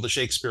write all the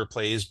Shakespeare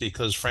plays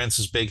because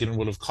Francis Bacon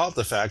would have caught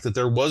the fact that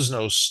there was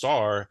no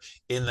star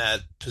in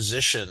that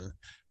position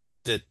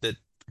that the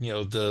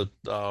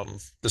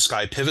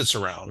sky pivots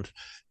around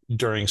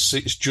during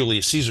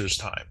Julius Caesar's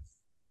time.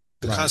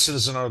 The right. Constant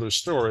as the Northern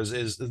Star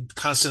is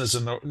constant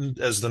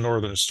as the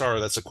Northern Star.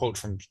 That's a quote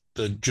from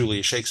the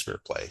Julius Shakespeare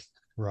play,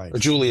 right? Or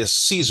Julius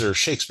Caesar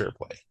Shakespeare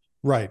play.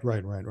 Right.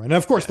 And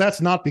of course,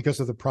 that's not because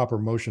of the proper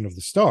motion of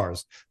the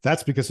stars.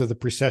 That's because of the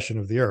precession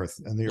of the Earth,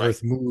 and the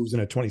Earth moves in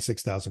a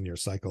 26,000 year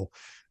cycle.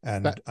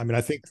 And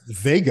I think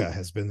Vega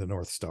has been the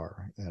North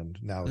Star, and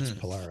now it's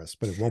Polaris,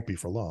 but it won't be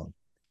for long.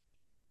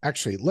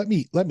 Actually, let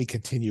me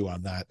continue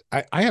on that.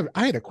 I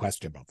had a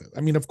question about this.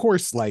 I mean, of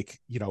course,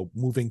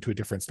 moving to a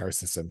different star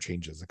system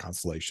changes the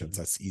constellations.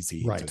 That's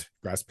easy to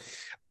grasp.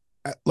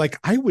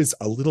 I was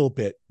a little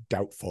bit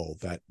doubtful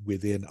that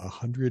within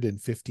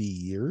 150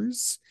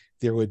 years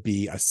there would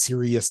be a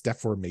serious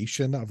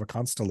deformation of a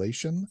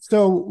constellation.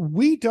 So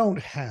we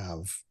don't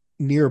have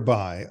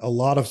nearby a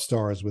lot of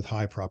stars with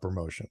high proper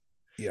motion.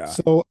 Yeah.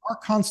 So our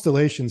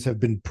constellations have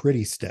been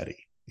pretty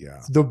steady.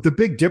 Yeah. The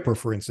Big Dipper,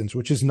 for instance,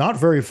 which is not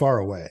very far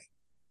away,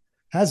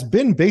 has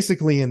been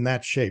basically in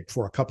that shape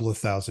for a couple of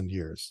thousand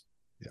years.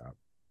 Yeah.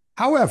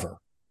 However,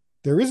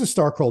 there is a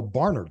star called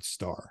Barnard's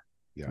star,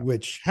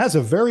 which has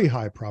a very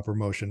high proper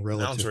motion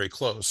relative. Sounds very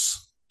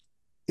close.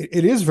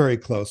 It is very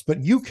close,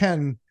 but you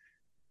can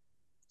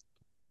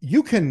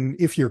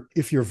if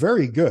you're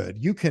very good,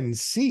 you can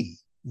see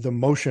the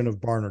motion of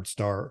Barnard's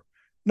star,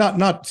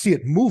 not see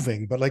it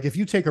moving, but like if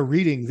you take a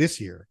reading this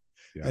year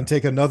and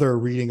take another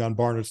reading on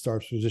Barnard's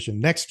star's position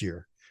next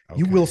year,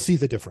 you will see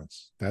the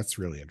difference. That's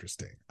really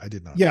interesting. I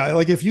did not. Yeah,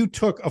 like if you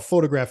took a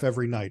photograph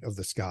every night of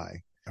the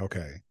sky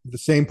Okay. the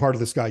same part of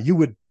the sky. You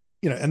would,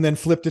 and then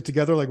flipped it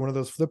together like one of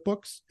those flip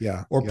books.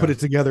 Yeah. Or put it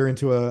together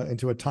into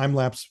a time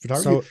lapse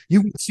photography. So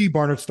you would see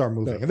Barnard Star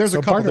moving. And there's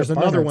a couple. There's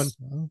another one.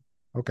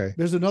 Okay.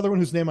 There's another one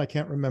whose name I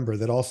can't remember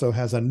that also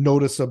has a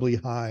noticeably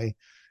high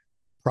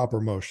proper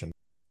motion.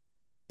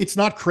 It's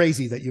not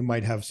crazy that you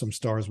might have some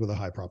stars with a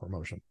high proper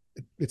motion.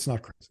 It's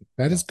not crazy.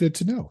 That is good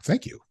to know.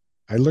 Thank you.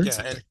 I learned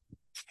something.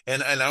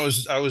 And I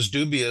was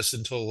dubious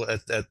until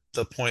at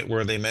the point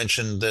where they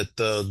mentioned that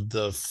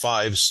the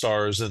five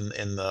stars in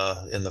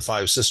the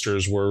Five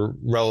Sisters were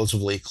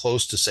relatively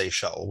close to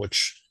Seychelles,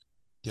 which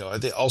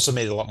they also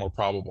made it a lot more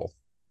probable.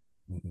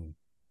 Mm-hmm.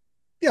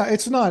 Yeah,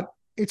 it's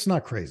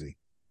not crazy.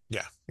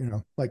 Yeah,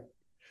 like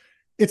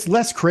it's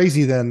less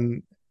crazy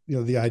than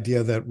the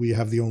idea that we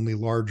have the only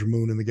large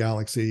moon in the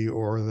galaxy,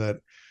 or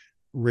that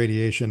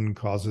radiation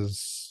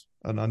causes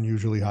an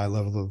unusually high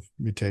level of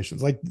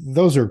mutations. Like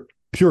those are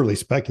purely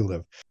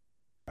speculative.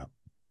 Yeah.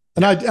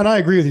 And I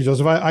agree with you,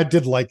 Joseph. I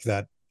did like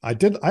that. I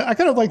kind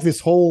of like this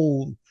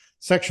whole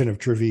section of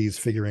Trevize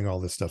figuring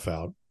all this stuff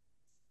out.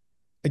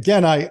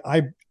 Again, I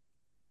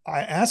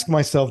ask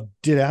myself,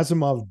 did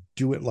Asimov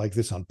do it like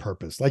this on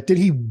purpose? Like, did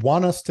he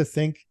want us to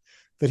think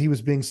that he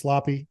was being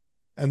sloppy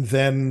and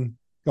then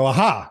go,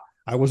 aha,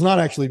 I was not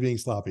actually being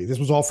sloppy. This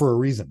was all for a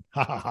reason.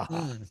 Ha ha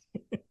ha.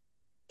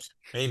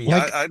 Maybe.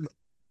 Like,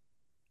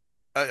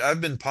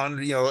 I've been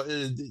pondering,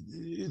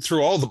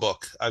 through all the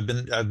book. I've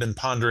been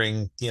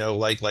pondering,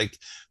 like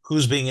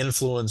who's being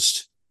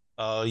influenced,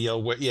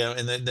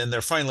 and then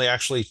they're finally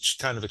actually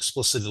kind of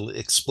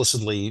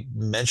explicitly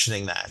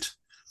mentioning that.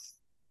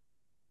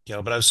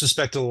 But I've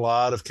suspected a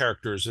lot of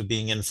characters of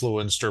being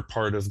influenced or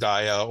part of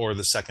Gaia or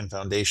the Second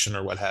Foundation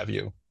or what have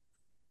you.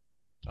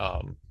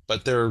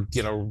 But they're,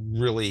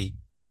 really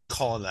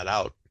calling that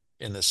out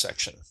in this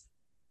section.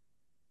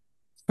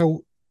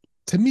 So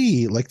to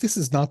me, like, this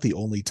is not the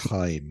only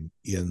time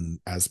in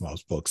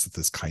Asimov's books that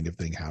this kind of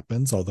thing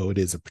happens, although it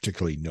is a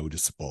particularly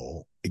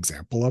noticeable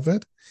example of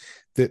it.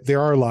 That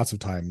there are lots of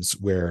times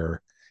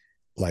where,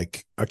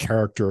 like, a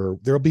character,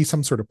 there'll be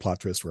some sort of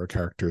plot twist where a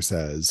character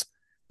says,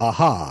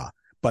 aha,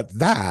 but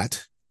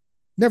that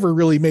never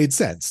really made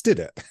sense, did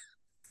it?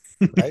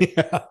 Right?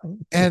 Yeah.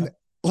 And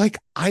like,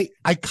 I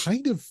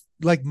kind of,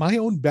 like, my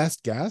own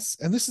best guess,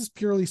 and this is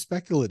purely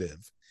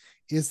speculative,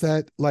 is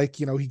that, like,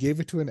 he gave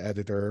it to an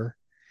editor.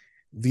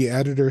 The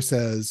editor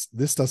says,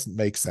 this doesn't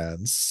make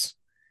sense.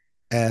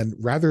 And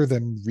rather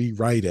than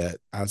rewrite it,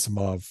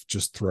 Asimov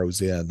just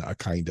throws in a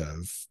kind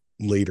of,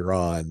 later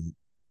on,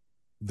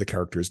 the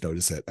characters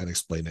notice it and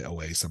explain it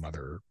away some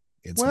other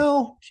instance.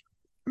 Well,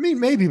 I mean,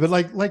 maybe, but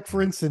like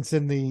for instance,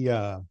 in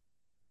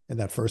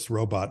that first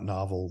robot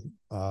novel,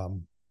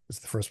 it's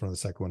the first one or the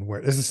second one, where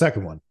it's the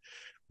second one,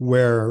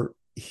 where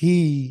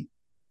he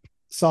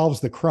solves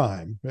the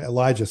crime.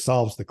 Elijah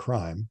solves the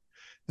crime,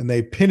 and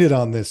they pin it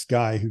on this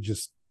guy who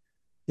just,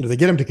 they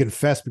get him to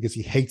confess because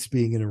he hates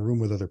being in a room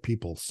with other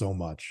people so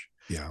much.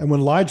 Yeah. And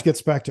when Lige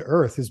gets back to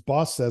Earth, his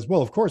boss says,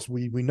 well, of course,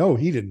 we know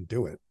he didn't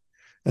do it.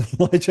 And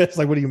Lige's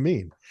like, what do you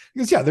mean?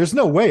 Because, yeah, there's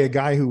no way a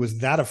guy who was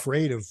that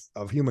afraid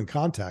of human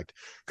contact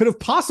could have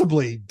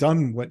possibly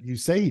done what you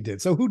say he did.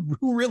 So who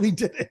really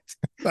did it?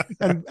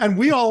 And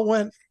we all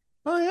went,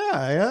 oh,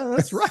 yeah,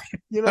 that's right.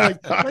 Like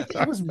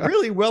it was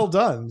really well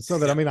done. So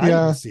that, I mean, I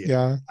didn't see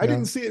it. I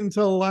didn't see it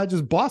until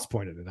Elijah's boss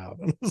pointed it out.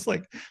 And I was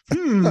like,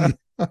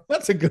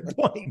 that's a good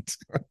point.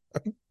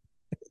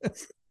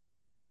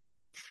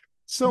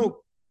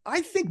 So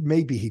I think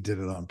maybe he did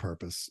it on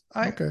purpose.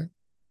 Okay.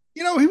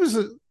 He was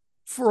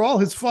for all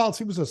his faults,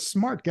 he was a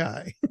smart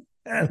guy.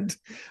 And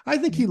I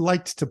think he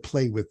liked to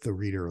play with the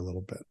reader a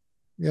little bit.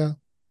 Yeah.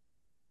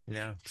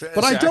 Yeah.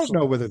 But I don't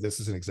know whether this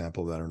is an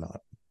example of that or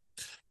not.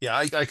 Yeah,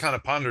 I kind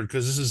of pondered,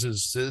 because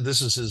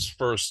this is his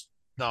first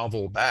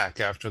novel back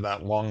after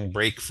that long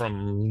break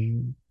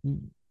from,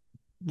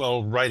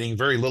 writing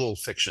very little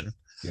fiction.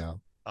 Yeah.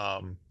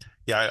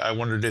 I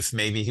wondered if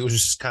maybe he was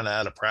just kind of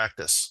out of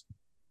practice.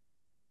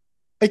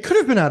 It could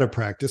have been out of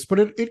practice, but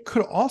it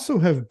could also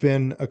have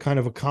been a kind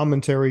of a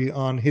commentary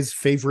on his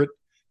favorite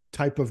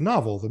type of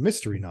novel, the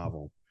mystery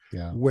novel,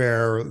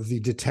 where the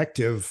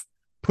detective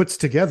puts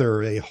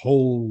together a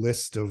whole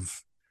list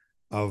of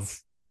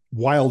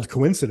wild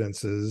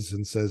coincidences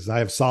and says, I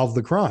have solved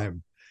the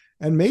crime.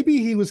 And maybe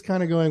he was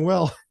kind of going,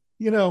 well,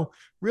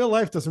 real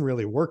life doesn't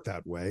really work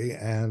that way.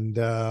 And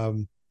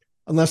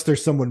unless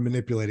there's someone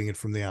manipulating it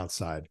from the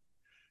outside,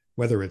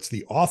 whether it's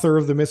the author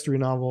of the mystery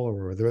novel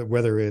or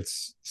whether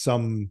it's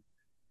some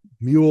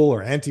mule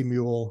or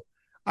anti-mule,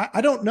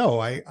 I don't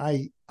know.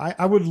 I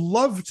would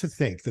love to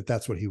think that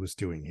that's what he was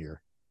doing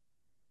here.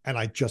 And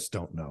I just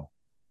don't know.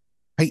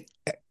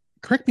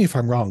 Correct me if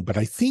I'm wrong, but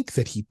I think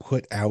that he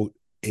put out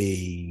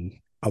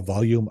a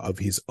volume of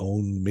his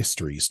own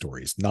mystery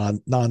stories,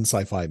 non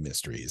sci-fi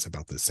mysteries,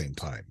 about the same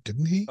time,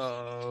 didn't he?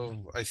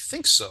 I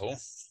think so.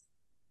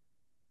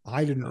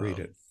 I didn't read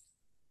it.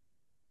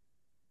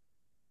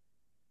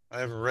 I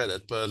haven't read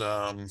it, but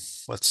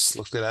let's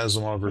look at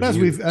Asimov But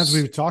reviews. as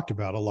we've talked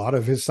about, a lot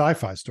of his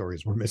sci-fi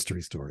stories were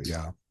mystery stories.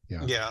 Yeah.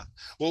 Yeah. Yeah.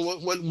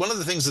 Well, one of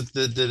the things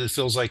that it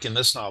feels like in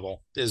this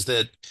novel is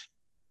that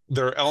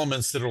there are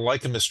elements that are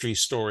like a mystery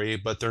story,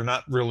 but they're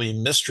not really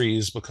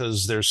mysteries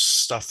because there's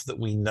stuff that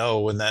we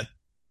know, and that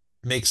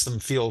makes them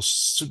feel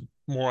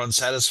more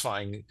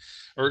unsatisfying,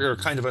 or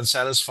kind of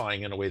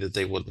unsatisfying in a way that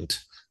they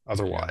wouldn't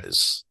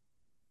otherwise.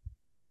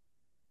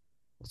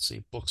 Let's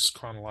see, books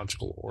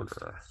chronological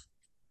order.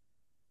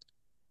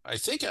 I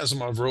think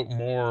Asimov wrote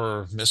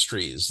more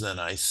mysteries than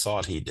I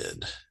thought he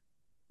did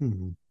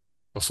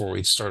before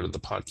we started the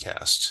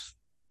podcast.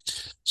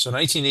 So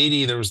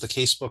 1980, there was the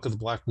Case Book of the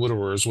Black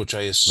Widowers, which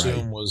I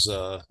assume was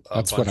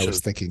that's what I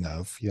was thinking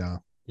of. Yeah.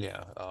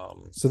 Yeah.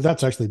 So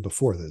that's actually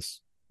before this.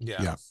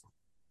 Yeah.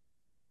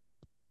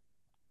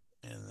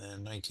 And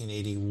then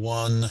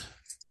 1981.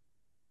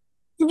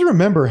 You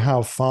remember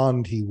how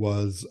fond he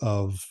was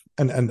of,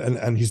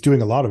 and he's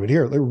doing a lot of it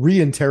here, like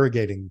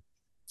reinterrogating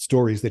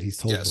stories that he's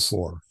told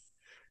before.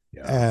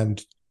 Yeah.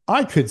 And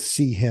I could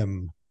see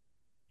him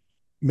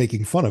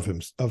making fun of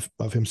him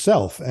of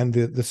himself and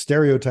the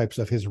stereotypes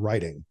of his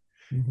writing.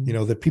 You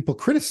know, that people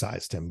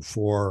criticized him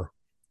for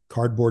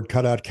cardboard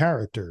cutout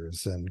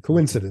characters and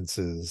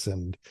coincidences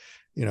and,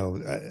 you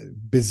know,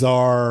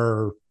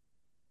 bizarre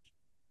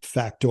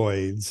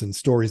factoids and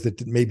stories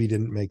that maybe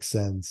didn't make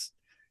sense.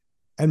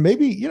 And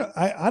maybe, you know,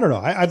 I don't know.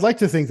 I'd like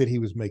to think that he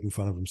was making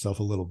fun of himself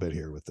a little bit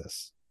here with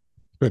this.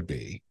 Could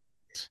be.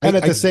 And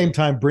at the same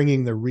time,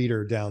 bringing the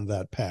reader down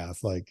that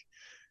path, like,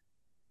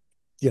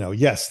 you know,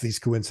 yes, these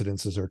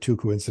coincidences are too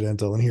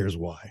coincidental, and here's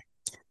why.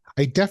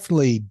 I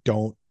definitely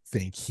don't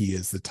think he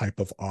is the type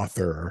of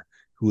author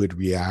who would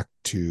react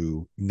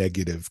to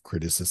negative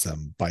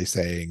criticism by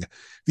saying,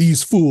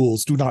 "These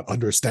fools do not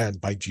understand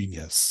my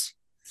genius."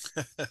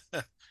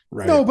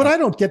 Right. No, but I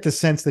don't get the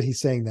sense that he's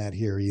saying that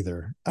here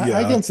either.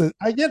 Yeah.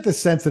 I get the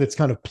sense that it's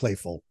kind of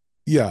playful.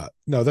 Yeah.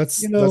 No,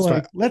 that's, you know, that's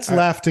like, let's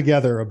laugh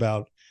together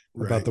about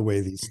the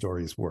way these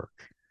stories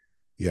work.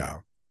 Yeah.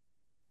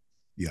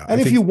 Yeah.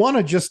 And if you want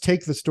to just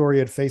take the story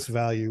at face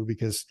value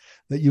because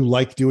that you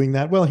like doing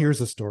that, well,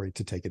 here's a story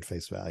to take at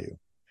face value.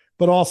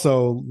 But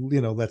also,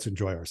 you know, let's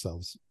enjoy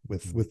ourselves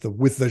with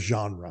the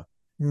genre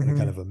in a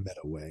kind of a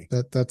meta way.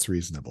 That's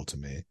reasonable to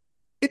me.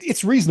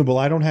 It's reasonable.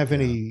 I don't have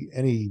any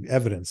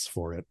evidence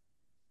for it,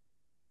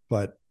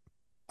 but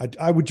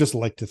I would just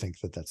like to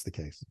think that that's the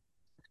case.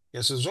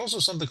 Yes, there's also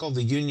something called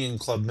the Union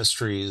Club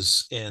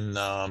Mysteries in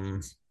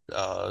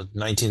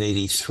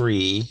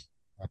 1983.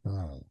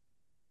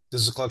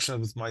 This is a collection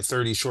of my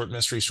 30 short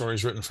mystery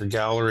stories written for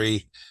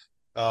Gallery.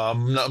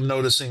 I'm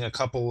noticing a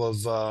couple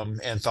of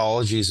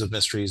anthologies of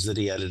mysteries that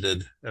he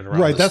edited.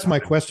 Right, that's my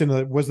question.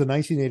 Was the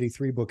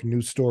 1983 book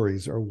new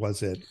stories, or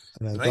was it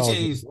an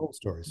anthology of old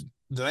stories?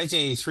 The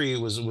 1983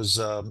 was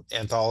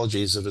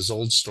anthologies of his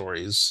old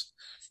stories.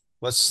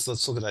 Let's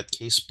look at that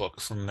case book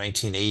from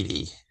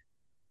 1980.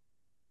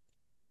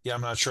 Yeah,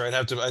 I'm not sure. I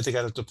think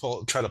I'd have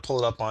to try to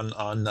pull it up on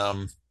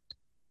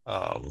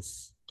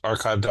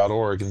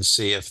archive.org and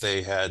see if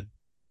they had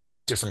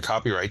different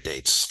copyright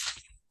dates.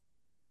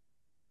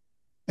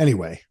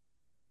 Anyway.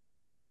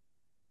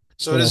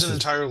 So it isn't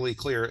entirely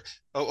clear.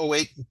 Oh,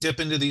 wait. Dip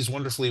into these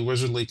wonderfully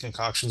wizardly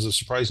concoctions of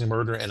surprising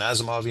murder and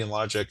Asimovian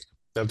logic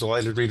that have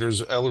delighted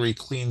readers. Ellery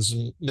Clean's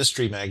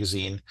mystery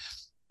magazine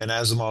and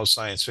Asimov's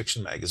science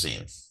fiction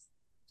magazine.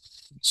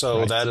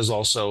 So that is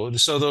also,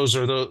 so those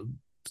are the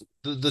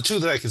two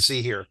that I can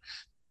see here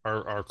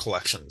are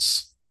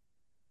collections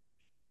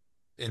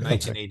in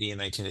 1980 and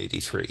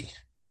 1983.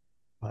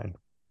 Fine.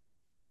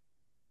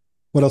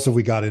 What else have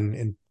we got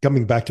in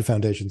coming back to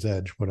Foundation's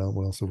Edge? What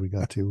else have we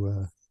got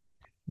to?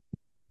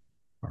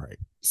 All right.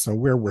 So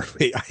where were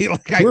we?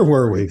 Where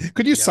were we?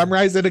 Could you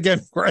summarize it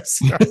again for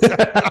us?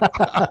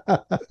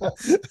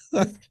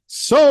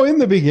 So in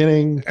the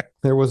beginning,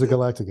 there was a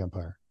galactic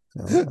empire.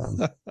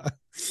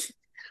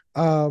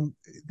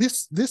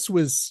 This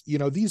was, you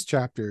know, these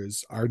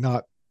chapters are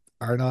not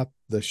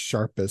the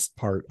sharpest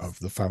part of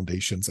the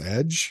Foundation's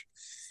Edge.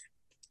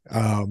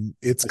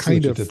 It's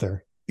kind of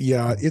there.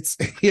 Yeah, it's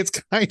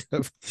kind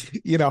of,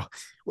 you know,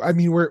 I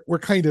mean, we're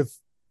kind of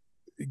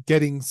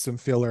getting some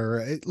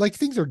filler, like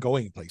things are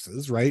going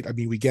places, right? I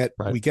mean, we get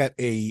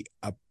a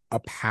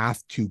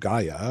path to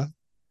Gaia,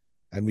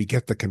 and we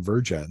get the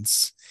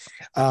convergence,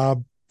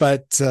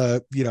 but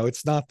you know,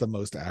 it's not the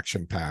most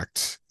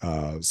action-packed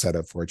set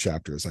of 4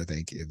 chapters, I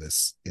think, in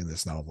this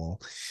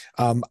novel.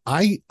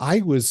 I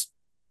was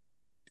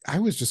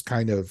just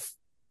kind of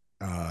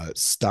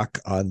stuck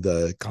on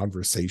the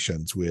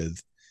conversations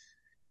with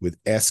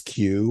SQ.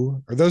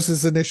 Are those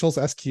his initials?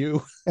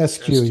 SQ?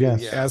 SQ,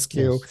 yes. Yeah. SQ.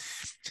 Yes.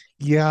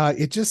 Yeah,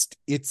 it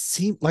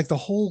seemed like the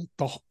whole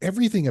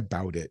everything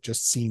about it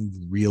just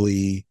seemed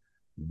really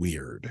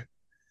weird,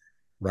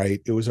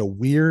 right? It was a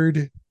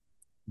weird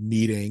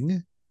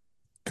meeting.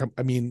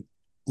 I mean,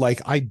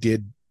 like, I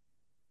did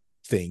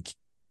think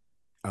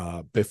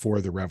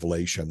before the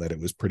revelation that it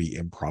was pretty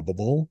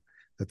improbable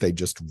that they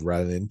just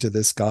run into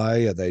this guy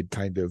and they'd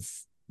kind of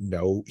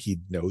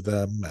he'd know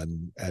them,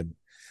 and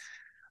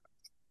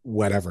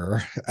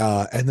whatever.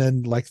 And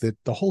then like the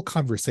whole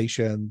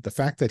conversation, the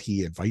fact that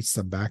he invites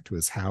them back to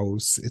his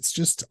house, it's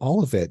just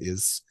all of it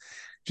is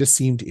just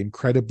seemed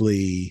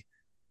incredibly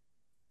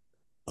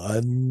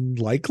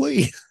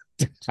unlikely.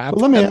 But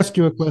let me ask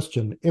you a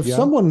question. If Yeah.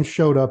 someone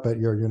showed up at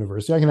your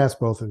university, I can ask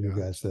both of you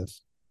guys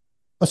this.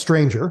 A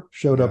stranger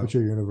showed up at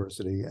your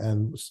university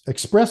and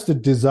expressed a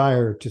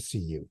desire to see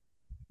you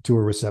to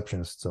a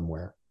receptionist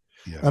somewhere.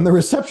 Yeah. And the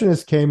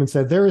receptionist came and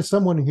said, there is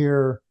someone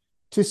here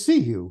to see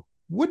you.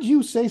 Would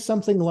you say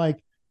something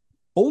like,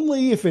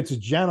 only if it's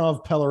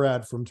Janov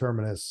Pellerat from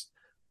Terminus,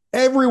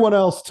 everyone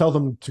else tell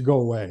them to go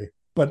away,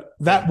 but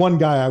that one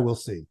guy I will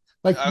see?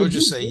 Like, I would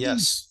just say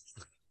yes.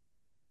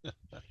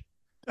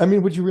 I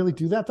mean, would you really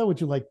do that though?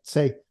 Would you like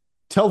say,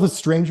 tell the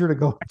stranger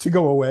to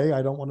go away?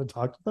 I don't want to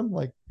talk to them.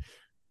 Like,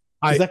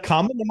 is that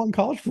common among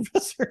college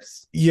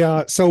professors?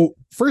 Yeah. So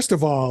first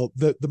of all,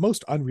 the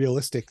most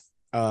unrealistic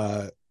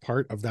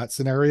part of that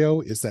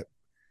scenario is that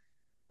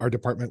our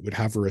department would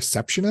have a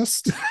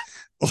receptionist.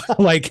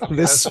 Like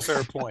this. That's a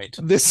fair point.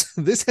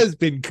 This has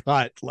been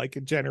cut like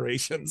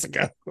generations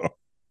ago.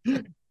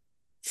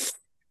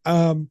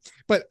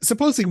 But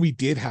supposing we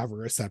did have a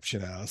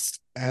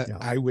receptionist,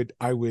 I would,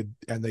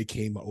 and they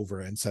came over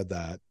and said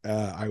that,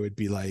 I would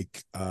be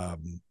like,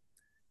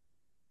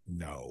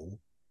 no,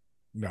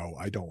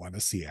 I don't want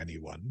to see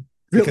anyone.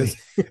 Really?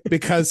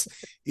 because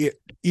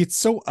it's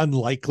so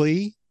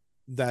unlikely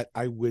that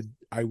I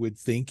would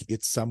think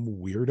it's some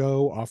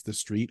weirdo off the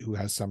street who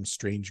has some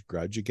strange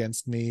grudge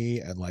against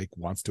me and like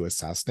wants to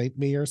assassinate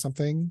me or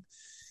something.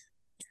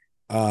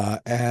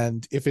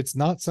 And if it's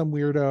not some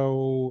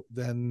weirdo,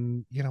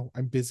 then, you know,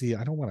 I'm busy.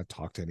 I don't want to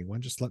talk to anyone.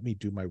 Just let me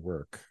do my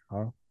work.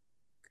 Huh?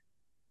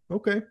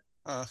 Okay.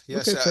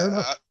 Yes. Okay, fair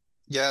enough.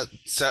 Yeah.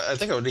 So I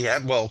think I would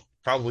have, well,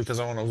 probably because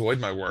I want to avoid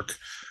my work.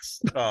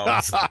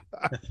 But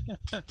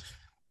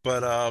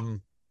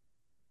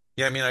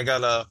yeah, I mean, I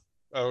got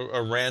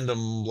a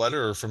random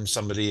letter from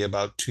somebody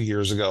about 2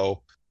 years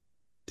ago,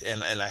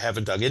 and I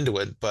haven't dug into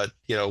it, but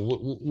you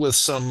know, with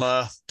some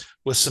math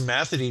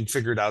that he'd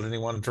figured out, and he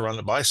wanted to run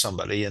it by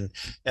somebody, and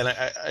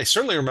I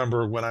certainly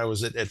remember when I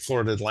was at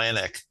Florida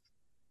Atlantic,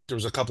 there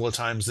was a couple of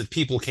times that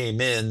people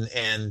came in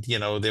and, you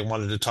know, they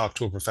wanted to talk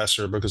to a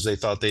professor because they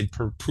thought they'd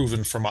proven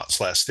Fermat's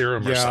last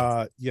theorem or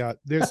something. Yeah.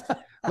 There's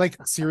like,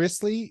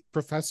 seriously,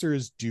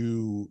 professors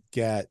do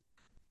get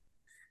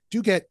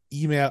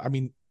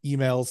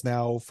emails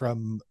now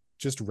from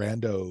just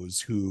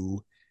randos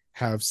who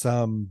have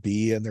some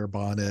bee in their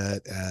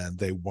bonnet and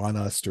they want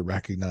us to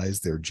recognize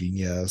their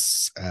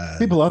genius. And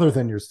people other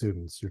than your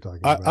students, you're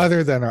talking about.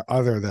 Other than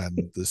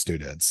the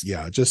students.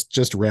 Yeah. Just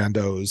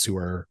randos who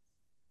are,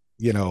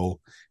 you know,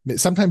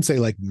 sometimes they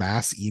like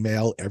mass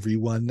email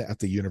everyone at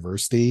the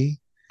university,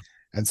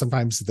 and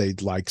sometimes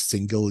they'd like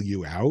single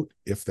you out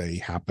if they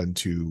happen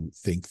to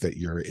think that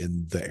you're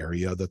in the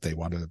area that they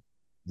want to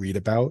read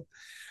about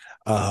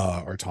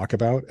or talk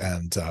about.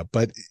 And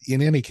but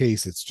in any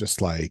case, it's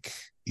just like,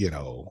 you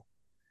know,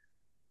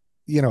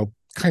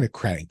 kind of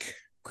crank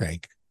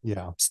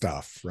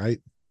stuff, right?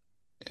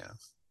 Yeah.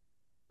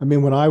 I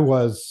mean, when I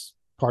was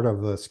part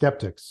of the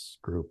skeptics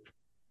group,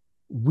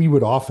 we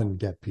would often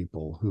get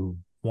people who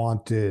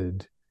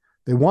wanted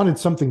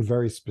something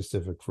very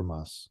specific from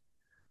us,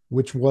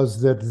 which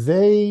was that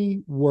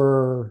they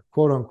were,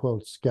 quote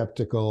unquote,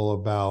 skeptical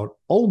about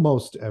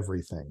almost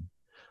everything,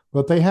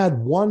 but they had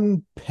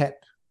one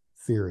pet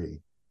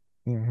theory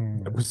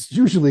that was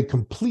usually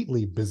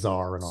completely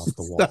bizarre and off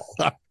the wall.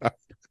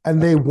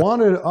 And they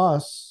wanted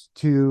us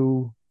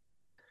to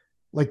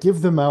like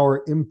give them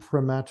our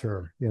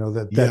imprimatur, you know,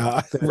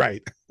 that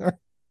right.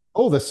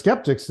 Oh, the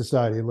Skeptics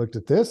Society looked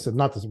at this, and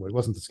not this, it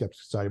wasn't the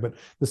Skeptics Society, but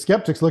the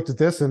skeptics looked at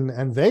this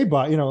and they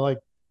bought, you know, like,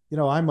 you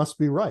know, I must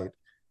be right.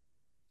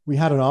 We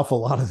had an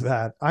awful lot of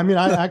that. I mean,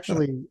 I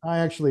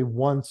actually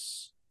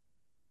once,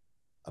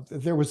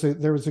 there was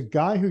a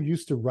guy who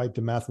used to write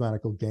the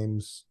mathematical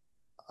games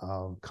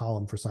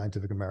column for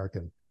Scientific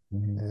American.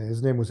 Mm-hmm.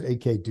 His name was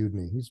A.K.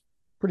 Dudney. He's a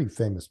pretty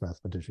famous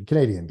mathematician,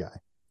 Canadian guy.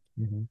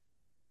 Mm-hmm.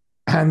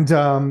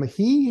 And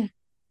he,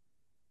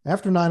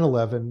 after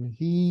 9/11,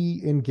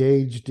 he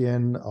engaged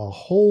in a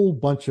whole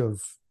bunch of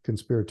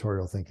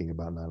conspiratorial thinking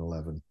about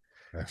 9/11.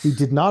 He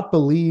did not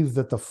believe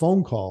that the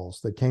phone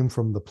calls that came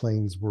from the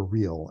planes were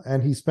real.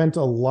 And he spent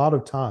a lot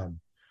of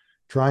time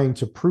trying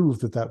to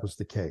prove that that was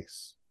the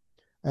case.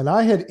 And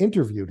I had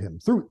interviewed him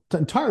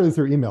entirely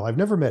through email. I've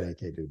never met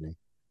A.K. Dudney.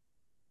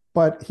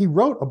 But he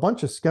wrote a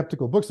bunch of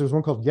skeptical books. There was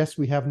one called Yes,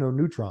 We Have No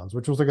Neutrons,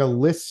 which was like a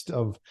list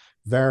of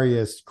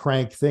various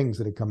crank things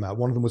that had come out.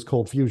 One of them was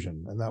cold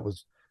fusion. And that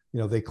was,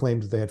 you know, they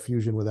claimed that they had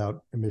fusion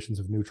without emissions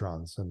of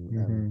neutrons.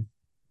 And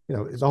you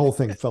know, the whole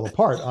thing fell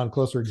apart on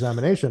closer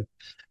examination.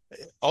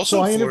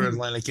 Also, so Florida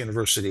Atlantic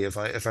University, if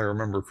I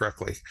remember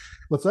correctly.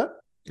 What's that?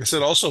 I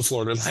said also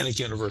Florida Atlantic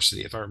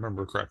University, if I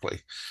remember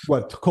correctly.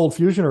 What, cold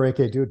fusion or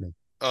A.K. Dudney?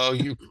 Oh,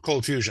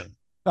 cold fusion.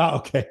 Oh,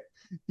 okay.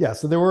 Yeah,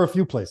 so there were a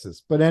few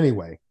places. But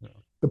anyway,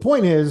 The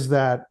point is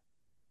that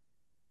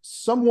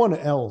someone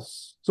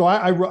else, so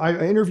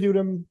I interviewed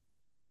him.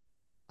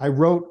 I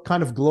wrote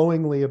kind of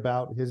glowingly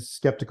about his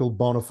skeptical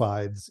bona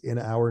fides in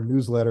our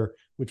newsletter,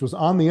 which was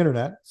on the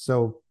internet.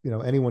 So,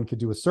 anyone could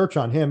do a search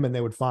on him and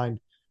they would find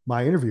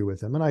my interview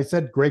with him. And I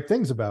said great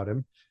things about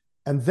him.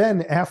 And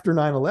then after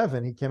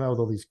 9/11, he came out with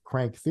all these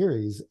crank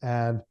theories,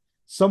 and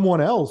someone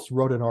else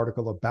wrote an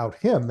article about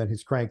him and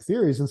his crank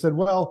theories and said,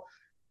 well,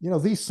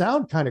 these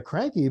sound kind of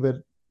cranky, but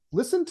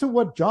listen to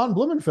what John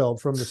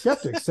Blumenfeld from The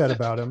Skeptics said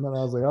about him. And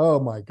I was like, oh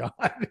my God.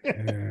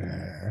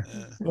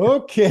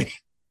 Okay.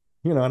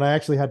 And I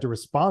actually had to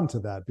respond to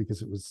that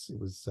because it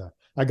was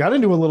I got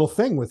into a little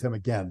thing with him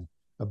again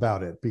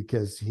about it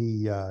because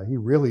he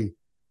really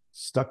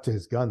stuck to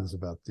his guns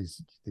about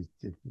these.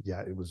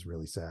 Yeah, it was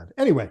really sad.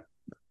 Anyway,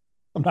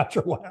 I'm not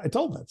sure why I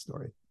told that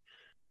story.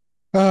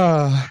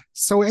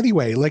 So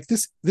anyway, like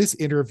this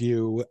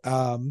interview,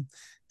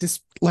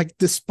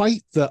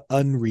 despite the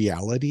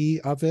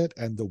unreality of it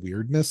and the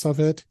weirdness of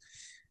it,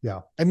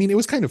 yeah, I mean, it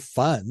was kind of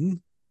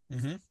fun.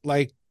 Mm-hmm.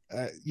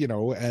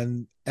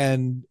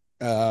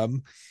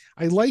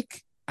 I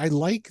like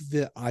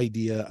the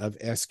idea of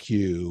SQ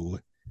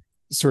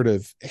sort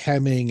of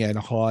hemming and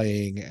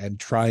hawing and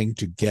trying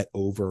to get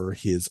over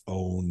his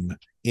own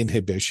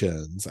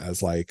inhibitions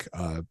as like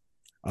a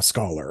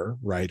scholar,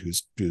 right?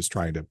 Who's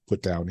trying to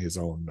put down his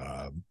own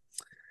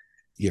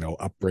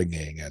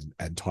upbringing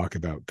and talk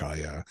about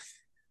Gaia.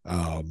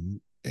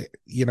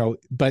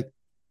 But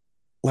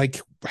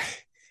like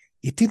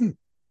it didn't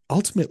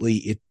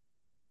ultimately,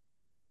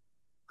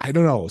 I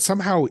don't know,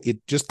 somehow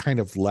it just kind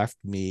of left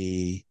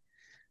me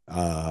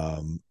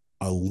a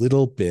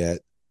little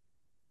bit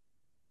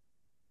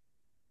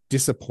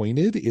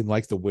disappointed in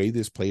like the way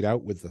this played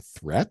out with the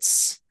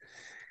threats,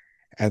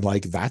 and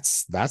like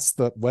that's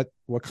the what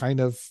kind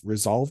of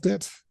resolved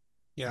it.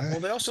 Yeah, well,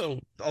 they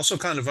also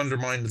kind of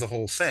undermined the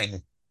whole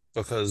thing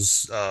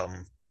because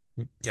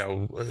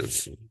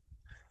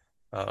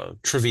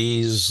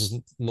Treves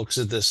looks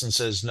at this and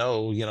says,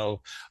 no,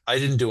 I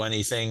didn't do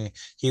anything.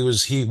 He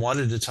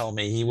wanted to tell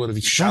me. He would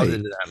have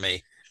shouted it at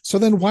me. So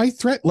then why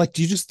threat? Like,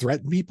 do you just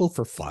threaten people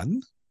for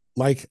fun?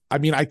 Like, I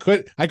mean, I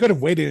could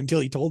have waited until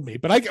he told me,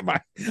 but I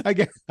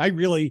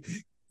really.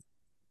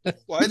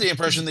 Well, I had the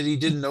impression that he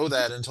didn't know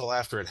that until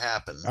after it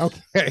happened.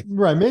 Okay.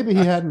 Right. Maybe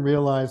he hadn't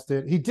realized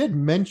it. He did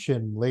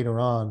mention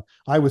later on,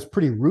 I was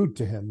pretty rude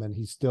to him and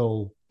he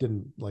still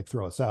didn't like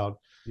throw us out.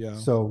 Yeah.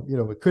 So,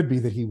 it could be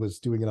that he was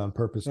doing it on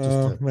purpose just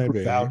to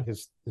prove out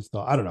his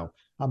thought. I don't know.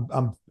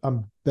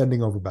 I'm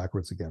bending over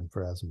backwards again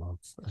for Asimov,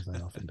 as I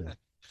often do.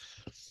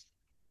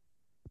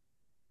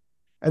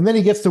 And then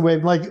he gets to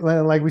wave,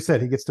 like we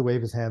said, he gets to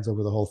wave his hands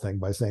over the whole thing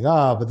by saying,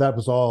 but that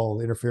was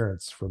all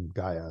interference from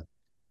Gaia.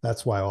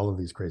 That's why all of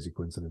these crazy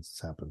coincidences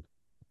happened.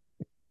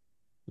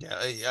 Yeah,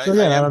 I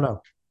don't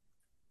know.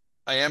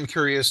 I am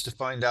curious to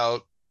find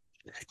out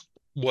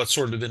what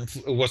sort of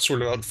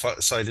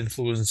outside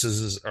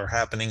influences are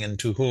happening and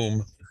to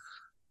whom,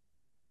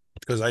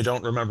 because I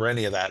don't remember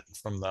any of that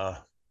from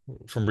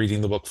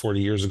reading the book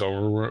 40 years ago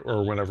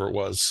or whenever it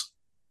was.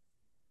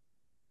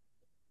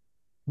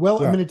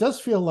 Well, yeah. I mean, it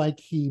does feel like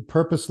he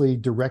purposely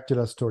directed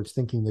us towards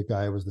thinking that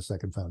Gaia was the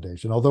second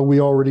foundation, although we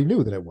already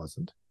knew that it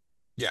wasn't.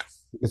 Yeah.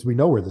 Because we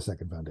know where the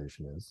second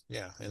foundation is.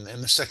 Yeah, and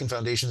the second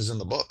foundation is in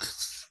the book.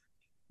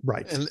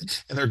 Right. And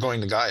they're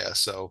going to Gaia,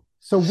 so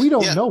we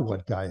don't know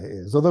what Gaia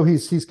is, although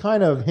he's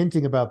kind of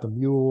hinting about the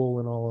mule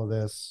and all of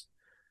this,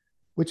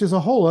 which is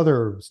a whole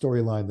other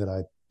storyline that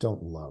I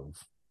don't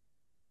love.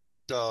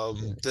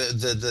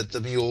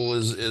 The mule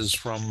is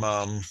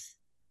from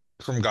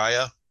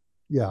Gaia.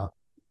 Yeah.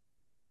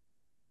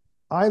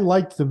 I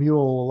liked the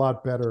mule a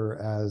lot better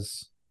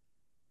as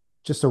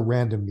just a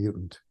random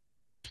mutant.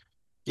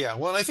 Yeah,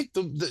 well, I think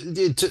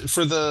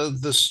for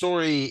the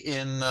story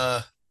in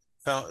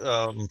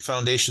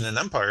Foundation and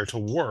Empire to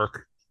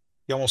work,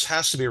 he almost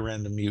has to be a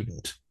random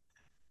mutant,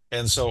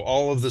 and so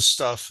all of the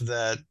stuff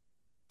that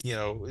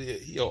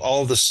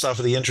all of the stuff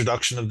of the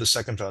introduction of the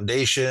second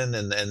foundation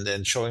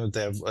and showing that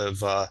they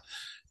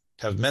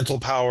have mental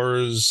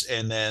powers,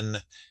 and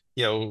then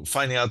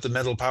finding out that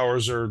mental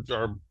powers are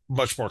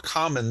much more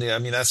common. I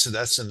mean,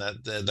 that's in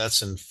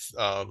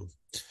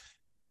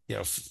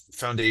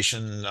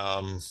Foundation.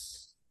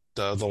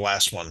 The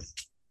last one,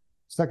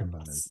 second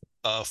foundation,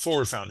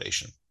 Forward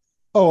Foundation.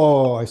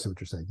 Oh, I see what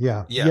you're saying.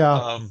 Yeah.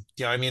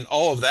 I mean,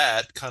 all of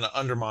that kind of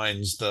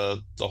undermines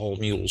the whole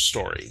mule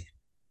story.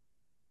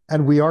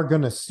 And we are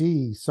going to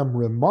see some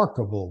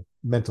remarkable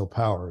mental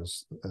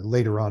powers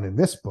later on in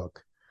this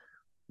book,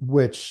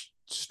 which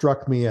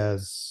struck me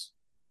as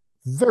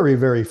very,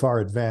 very far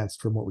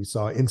advanced from what we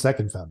saw in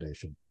Second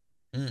Foundation.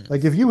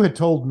 Like if you had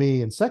told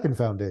me in Second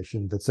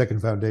Foundation that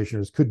Second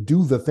Foundationers could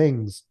do the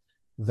things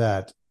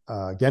that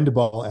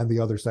Gendebal and the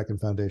other Second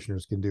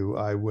Foundationers can do,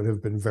 I would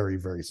have been very,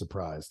 very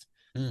surprised.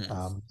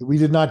 We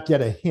did not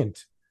get a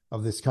hint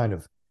of this kind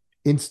of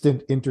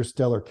instant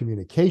interstellar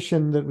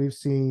communication that we've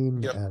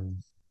seen and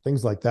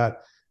things like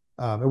that.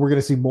 And we're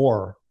going to see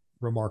more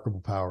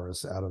remarkable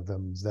powers out of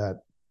them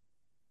that,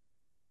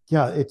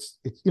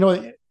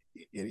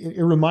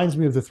 it reminds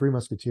me of the Three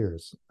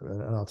Musketeers.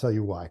 And I'll tell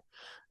you why,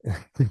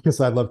 because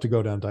I love to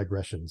go down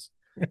digressions.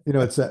 You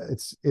know, it's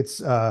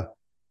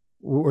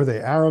were they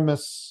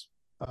Aramis?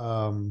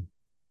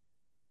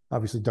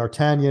 Obviously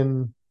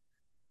D'Artagnan.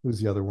 Who's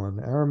the other one?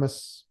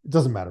 Aramis. It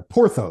doesn't matter.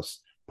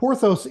 Porthos.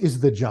 Porthos is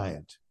the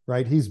giant,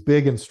 right? He's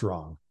big and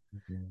strong.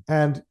 Mm-hmm.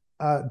 And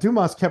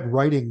Dumas kept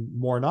writing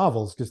more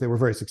novels because they were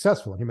very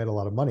successful and he made a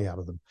lot of money out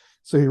of them.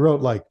 So he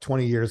wrote like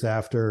 20 years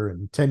after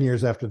and 10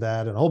 years after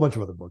that and a whole bunch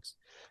of other books.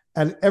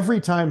 And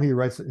every time he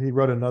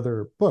wrote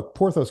another book,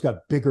 Porthos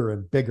got bigger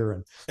and bigger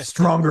and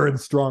stronger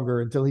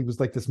until he was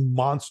like this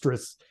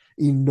monstrous,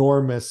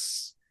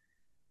 enormous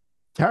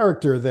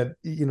character that,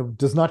 you know,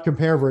 does not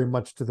compare very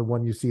much to the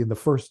one you see in the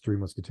first Three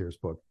Musketeers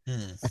book.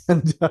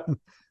 And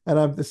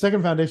the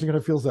Second Foundation kind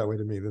of feels that way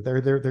to me, that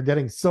they're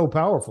getting so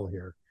powerful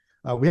here.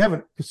 We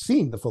haven't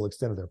seen the full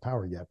extent of their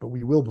power yet, but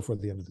we will before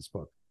the end of this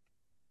book.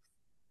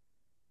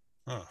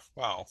 Oh,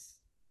 wow.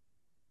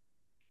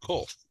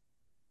 Cool.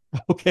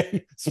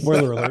 Okay.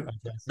 Spoiler alert.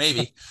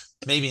 Maybe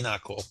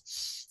not cool.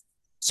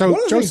 So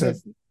Joseph,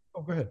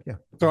 oh, go ahead. Yeah.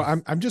 So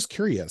I'm just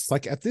curious,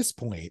 like at this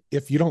point,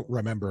 if you don't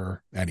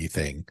remember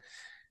anything,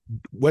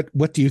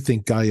 what do you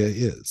think Gaia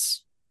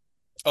is?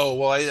 Oh,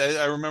 well,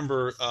 I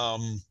remember,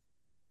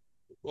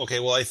 okay,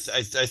 well, I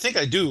think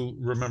I do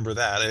remember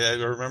that. I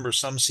remember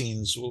some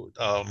scenes,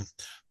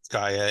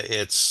 Gaia,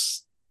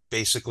 it's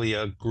basically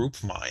a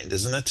group mind,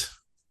 isn't it?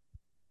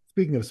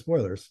 Speaking of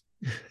spoilers.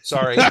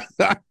 Sorry. I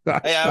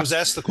was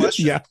asked the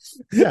question.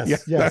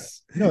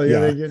 Yes. No,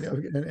 yeah.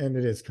 And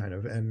it is kind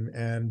of,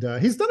 and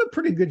he's done a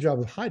pretty good job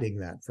of hiding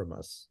that from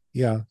us.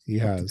 Yeah, he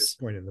has. To this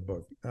point in the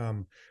book.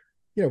 You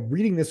know,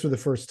 reading this for the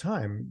first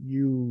time,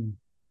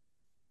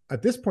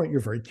 at this point,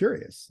 you're very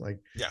curious. Like,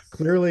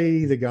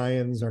 clearly the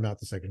Gaians are not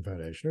the Second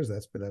Foundationers.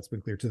 That's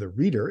been clear to the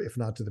reader, if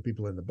not to the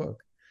people in the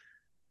book.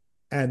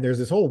 And there's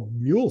this whole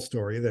mule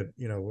story that,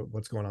 you know,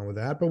 what's going on with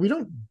that, but we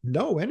don't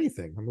know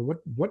anything. I mean,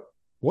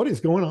 what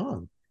is going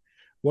on?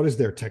 What is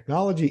their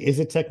technology? Is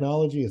it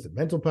technology? Is it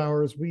mental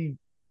powers? We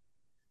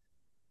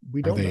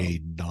don't know. Are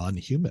they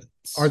non-humans?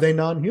 Are they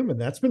non-human?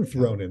 That's been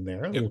thrown in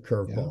there, a little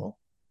curveball.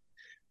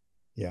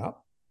 Yeah.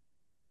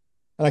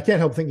 And I can't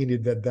help thinking he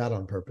did that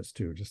on purpose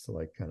too, just to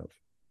like kind of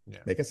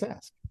make us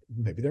ask.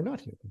 Maybe they're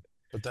not human.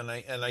 But then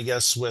I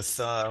guess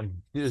with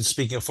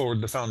speaking of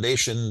Forward the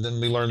Foundation,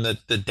 then we learned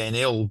that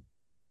Daniel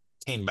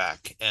came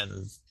back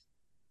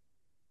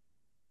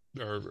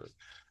or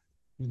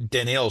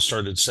Danielle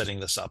started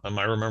setting this up. Am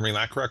I remembering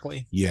that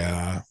correctly?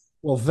 Yeah.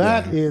 Well,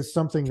 that is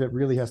something that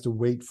really has to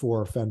wait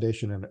for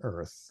Foundation and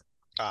Earth.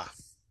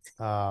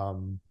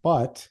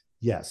 But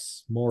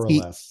yes, more or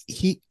less.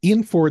 He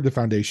in Forward the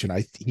Foundation,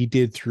 he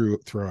did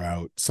throw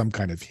out some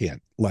kind of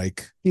hint.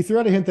 Like he threw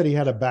out a hint that he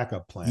had a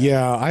backup plan.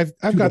 Yeah,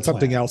 I've got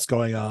something else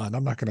going on.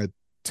 I'm not going to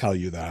tell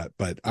you that,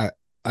 but I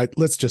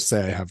let's just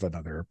say I have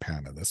another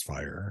pan in this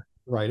fire.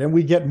 Right, and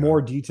we get more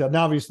detail.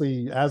 Now,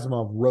 obviously,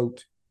 Asimov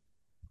wrote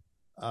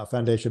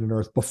Foundation and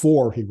Earth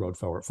before he wrote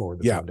Forward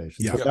the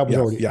Foundation. So that was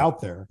already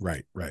out there.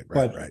 Right.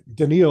 But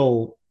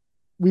Daniil,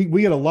 we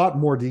get a lot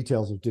more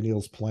details of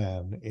Daniil's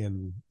plan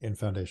in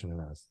Foundation and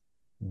Earth,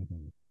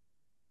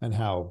 and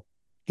how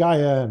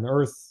Gaia and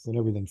Earth and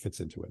everything fits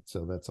into it.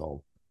 So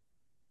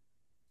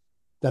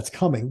that's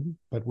coming,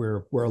 but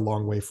we're a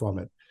long way from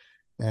it,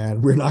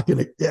 and we're not going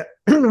to get.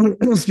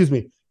 Excuse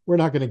me, we're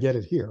not going to get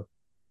it here.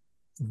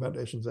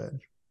 Foundation's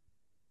Edge.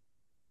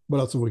 What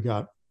else have we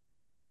got?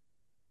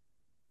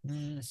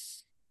 I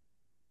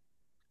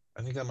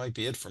think that might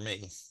be it for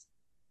me.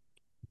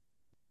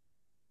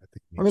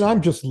 I mean,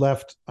 I'm just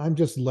left, and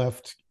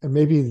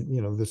maybe,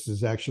 you know, this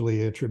is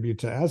actually a tribute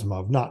to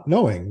Asimov, not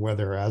knowing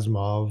whether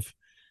Asimov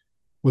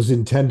was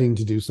intending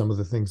to do some of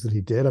the things that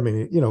he did. I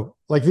mean, you know,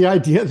 like the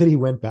idea that he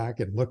went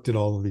back and looked at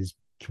all of these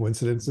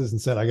coincidences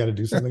and said, I got to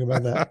do something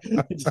about that.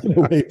 He's going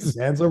to wave his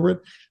hands over it.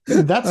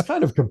 And that's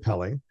kind of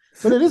compelling.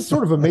 But it is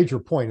sort of a major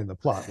point in the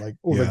plot. Like,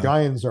 the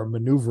Gaians are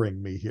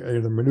maneuvering me here.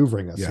 They're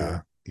maneuvering us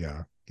here.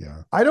 Yeah.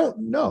 I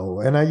don't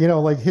know. And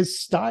like his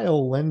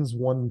style lends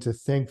one to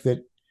think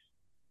that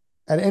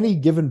at any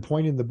given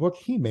point in the book,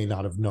 he may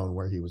not have known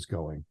where he was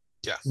going.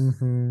 Yeah.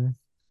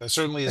 That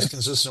certainly is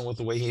consistent with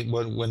the way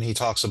when he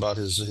talks about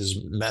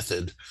his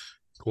method,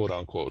 quote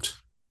unquote.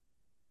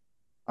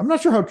 I'm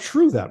not sure how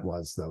true that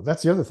was, though.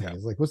 That's the other thing.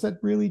 Is like, was that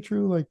really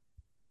true? Like,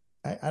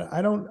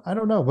 I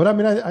don't know. But I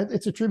mean,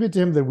 it's a tribute to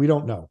him that we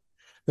don't know.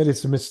 That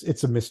it's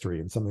a mystery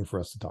and something for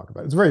us to talk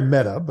about. It's very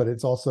meta, but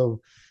it's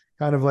also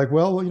kind of like,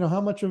 well, you know, how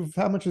much of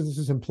this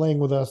is him playing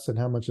with us, and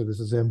how much of this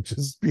is him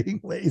just being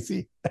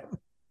lazy?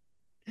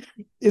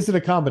 Is it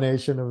a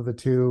combination of the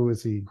two?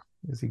 Is he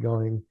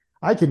going,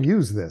 I can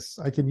use this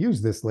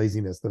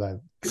laziness that I've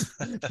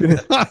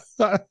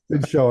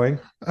been showing.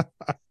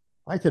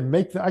 I can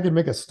make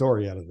a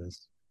story out of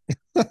this.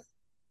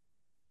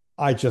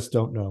 I just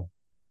don't know.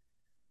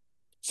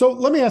 So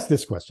let me ask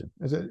this question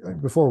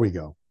before we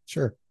go.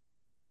 Sure.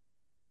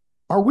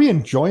 Are we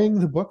enjoying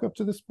the book up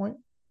to this point?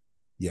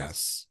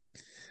 Yes.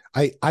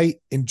 I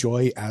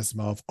enjoy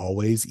Asimov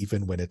always,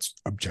 even when it's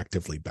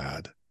objectively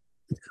bad.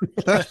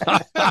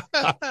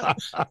 I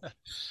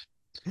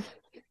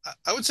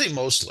would say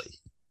mostly.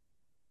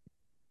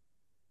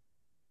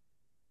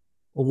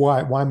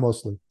 Why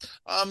mostly?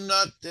 I'm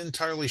not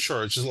entirely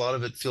sure. It's just a lot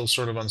of it feels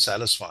sort of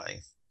unsatisfying.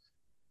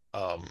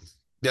 Um,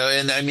 yeah,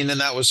 and I mean,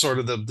 and that was sort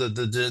of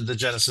the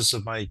genesis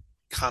of my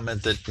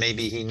comment that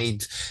maybe he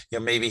needs,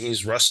 maybe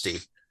he's rusty.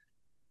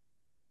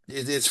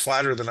 It's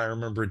flatter than I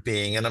remember it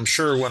being, and I'm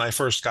sure when I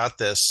first got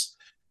this,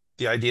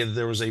 the idea that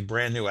there was a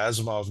brand new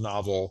Asimov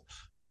novel,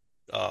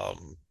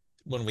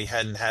 when we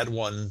hadn't had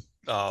one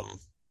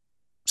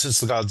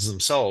since the gods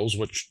themselves,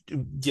 which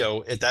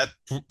at that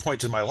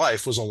point in my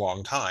life was a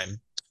long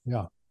time.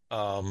 Yeah.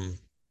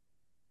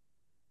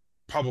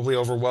 Probably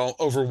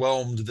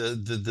overwhelmed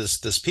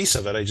this piece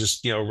of it. I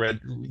just read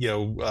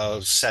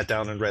sat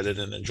down and read it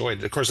and enjoyed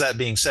it. Of course, that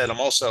being said, I'm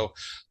also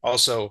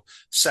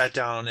sat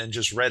down and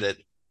just read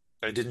it.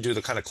 I didn't do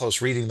the kind of close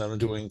reading that I'm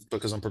doing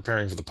because I'm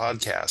preparing for the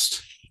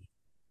podcast.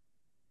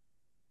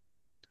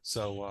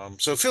 So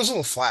it feels a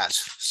little flat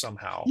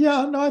somehow.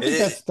 Yeah, no, I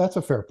think that's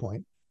a fair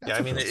point. Yeah,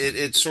 I mean,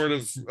 it sort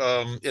of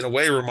in a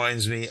way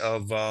reminds me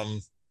of I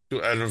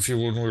don't know if you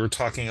when we were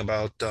talking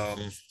about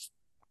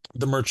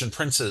the Merchant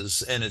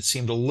Princes, and it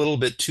seemed a little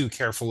bit too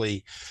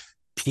carefully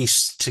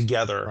pieced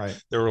together.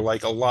 Right. There were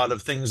like a lot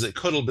of things that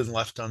could have been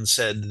left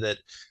unsaid that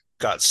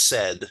got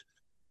said.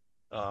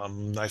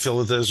 I feel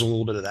that there's a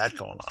little bit of that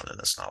going on in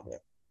this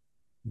novel.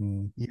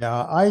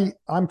 Yeah,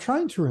 I'm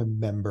trying to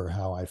remember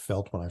how I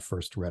felt when I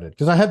first read it,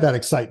 because I had that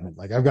excitement,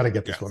 like I've got to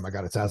get this one. My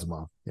God, it's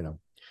Asimov,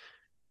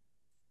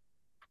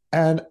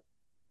 And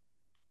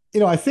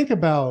I think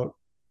about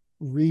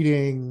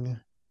reading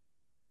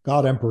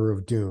God Emperor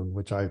of Dune,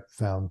 which I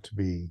found to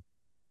be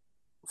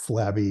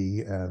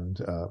flabby and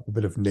a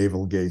bit of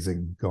navel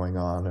gazing going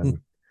on, and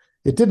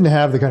it didn't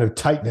have the kind of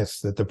tightness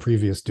that the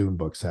previous Dune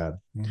books had.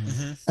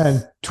 Mm-hmm.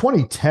 And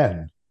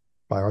 2010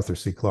 by Arthur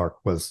C. Clarke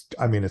was,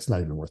 I mean, it's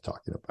not even worth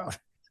talking about.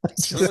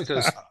 Really,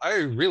 because I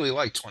really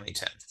like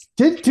 2010.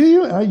 Do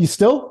you? Are you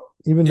still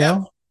even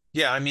now?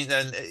 Yeah, I mean,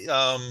 and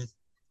I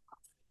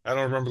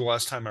don't remember the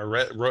last time I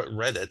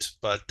read it,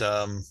 but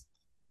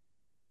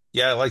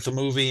yeah, I like the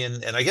movie,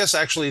 and I guess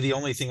actually the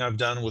only thing I've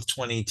done with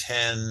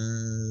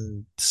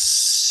 2010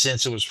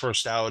 since it was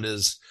first out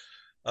is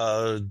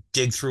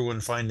dig through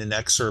and find an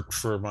excerpt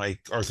for my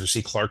Arthur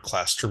C. Clarke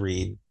class to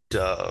read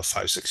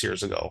 5-6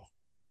 years ago.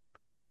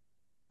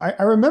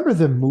 I remember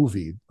the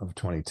movie of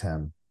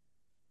 2010,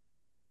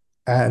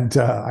 and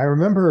I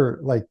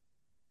remember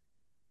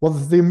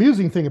the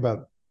amusing thing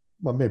about,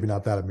 well, maybe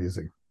not that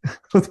amusing,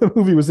 but the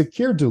movie was that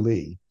Keir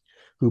Dullea,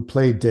 who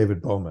played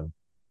David Bowman,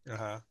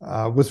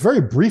 was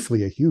very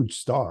briefly a huge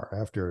star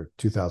after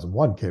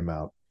 2001 came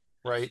out.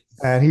 Right.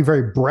 And he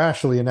very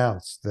brashly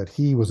announced that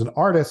he was an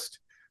artist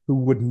who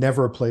would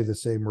never play the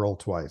same role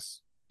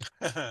twice.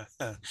 And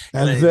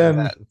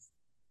then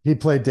he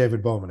played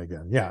David Bowman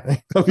again. Yeah.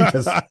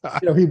 Because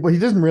he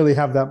doesn't really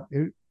have that.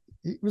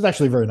 He was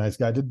actually a very nice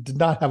guy. Did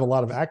not have a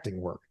lot of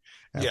acting work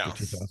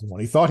after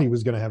 2001. He thought he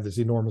was going to have this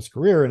enormous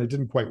career, and it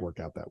didn't quite work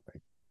out that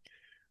way.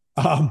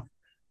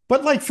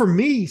 But like for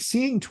me,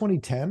 seeing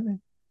 2010,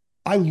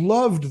 I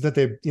loved that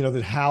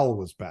that Hal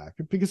was back,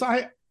 because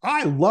I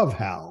love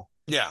Hal.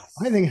 Yeah.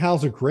 I think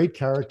Hal's a great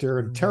character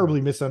and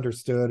terribly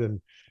misunderstood,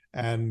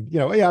 and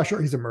yeah,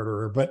 sure, he's a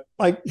murderer, but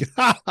like he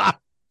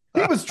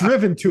was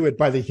driven to it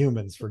by the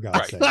humans, for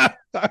God's sake.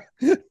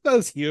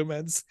 Those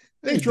humans,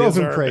 they drove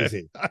him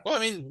crazy. Well,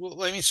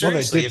 I mean,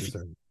 seriously,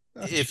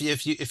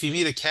 if you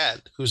meet a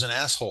cat who's an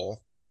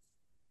asshole,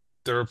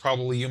 there are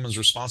probably humans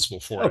responsible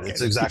for it.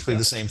 It's exactly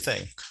the same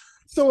thing.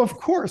 So of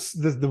course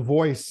the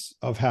voice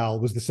of Hal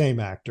was the same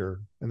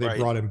actor, and they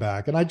brought him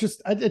back, and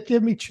it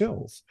gave me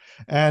chills.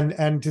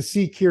 And to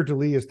see Keir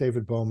Dullea as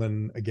David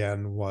Bowman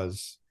again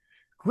was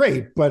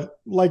great. But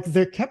like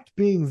there kept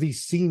being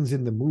these scenes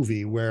in the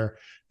movie where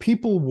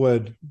people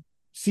would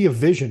see a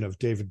vision of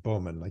David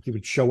Bowman, like he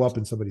would show up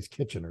in somebody's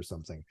kitchen or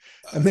something,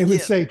 and they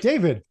would say,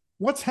 "David,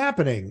 what's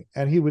happening?"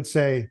 And he would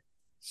say,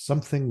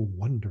 "Something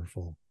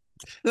wonderful."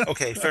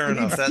 Okay, fair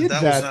enough. That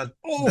was not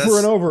over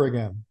and over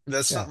again.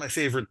 That's not my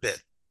favorite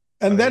bit.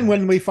 And then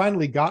when we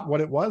finally got what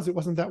it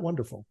wasn't that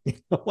wonderful.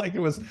 Like it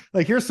was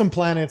like, here's some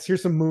planets,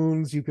 here's some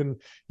moons, you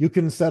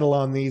can settle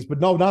on these, but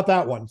no, not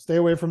that one. Stay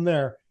away from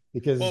there,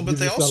 because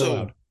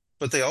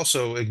but they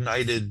also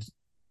ignited,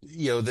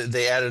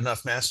 they added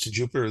enough mass to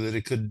Jupiter that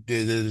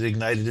it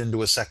ignited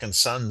into a second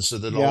sun, so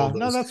that all of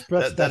those,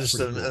 that is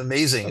an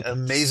cool.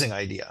 amazing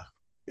idea.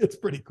 It's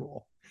pretty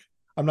cool.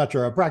 I'm not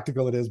sure how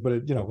practical it is, but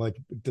it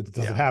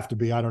does it have to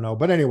be? I don't know.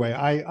 But anyway,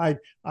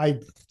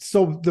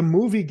 so the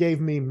movie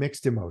gave me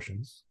mixed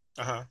emotions.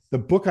 The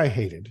book I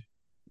hated.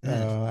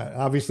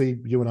 Obviously,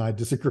 you and I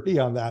disagree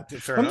on that.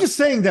 I'm just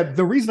saying that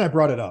the reason I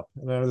brought it up,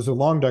 and there's a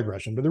long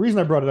digression, but the reason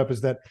I brought it up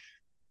is that,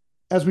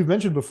 as we've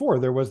mentioned before,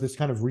 there was this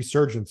kind of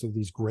resurgence of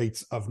these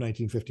greats of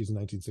 1950s and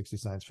 1960s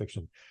science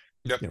fiction.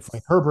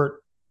 Frank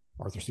Herbert,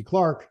 Arthur C.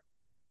 Clarke,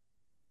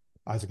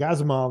 Isaac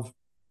Asimov,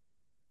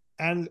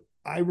 and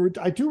I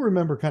do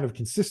remember kind of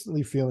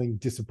consistently feeling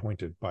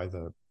disappointed by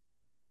the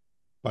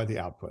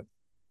output,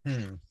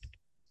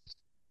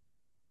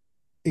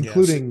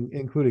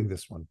 including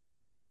this one.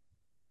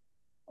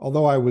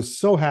 Although I was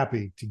so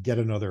happy to get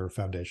another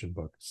Foundation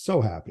book, so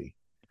happy.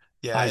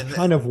 Yeah, I and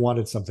kind of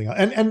wanted something else.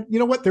 And you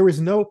know what? There is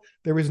no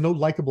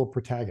likable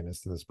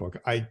protagonist in this book.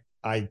 I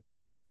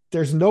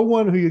there's no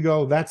one who you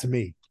go, that's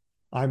me.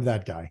 I'm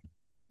that guy.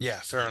 yeah,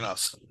 fair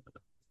enough.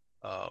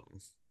 Um,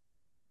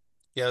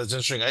 yeah, it's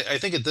interesting. I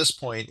think at this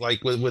point,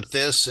 like with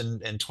this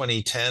and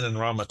 2010 and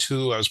Rama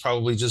 2, I was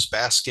probably just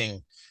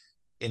basking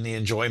in the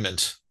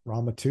enjoyment.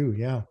 Rama too,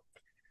 yeah.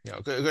 You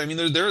know, I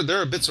mean,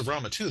 there are bits of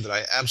Rama 2 that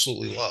I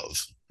absolutely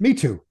love. Me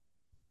too.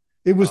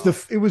 It was Um,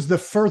 the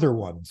further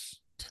ones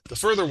the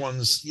further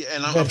ones, yeah,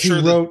 and I'm that he sure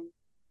that wrote.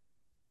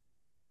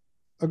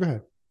 Oh, go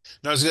ahead.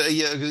 no,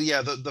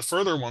 yeah, the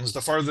further ones,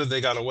 the farther they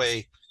got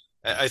away,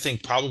 I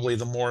think probably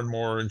the more and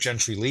more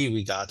Gentry Lee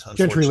we got,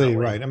 Gentry Lee, unfortunately.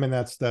 right? I mean,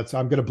 that's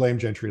I'm going to blame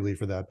Gentry Lee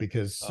for that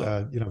because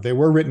Um, they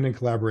were written in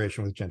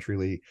collaboration with Gentry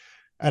Lee,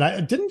 and I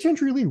didn't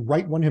Gentry Lee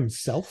write one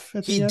himself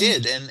at he the end.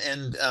 did,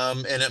 and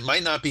it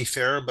might not be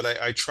fair, but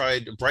I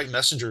tried Bright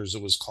Messengers,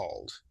 it was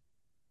called.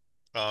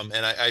 And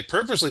I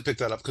purposely picked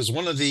that up because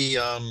one of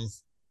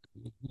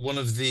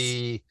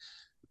the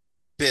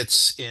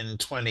bits in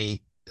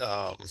 20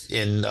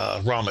 in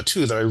Rama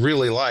 2 that I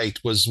really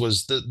liked was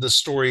the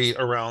story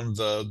around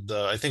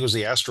the I think it was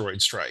the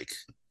asteroid strike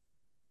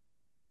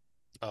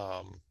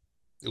um,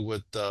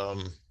 with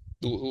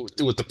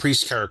with the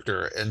priest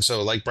character, and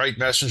so like Bright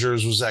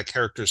Messengers was that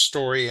character's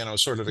story, and I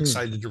was sort of Hmm,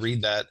 excited to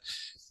read that,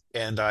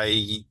 and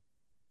I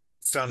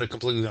found it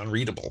completely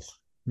unreadable.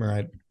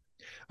 right.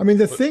 I mean,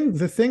 But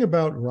the thing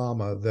about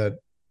Rama that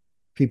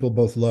people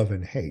both love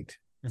and hate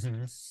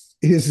mhm,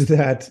 is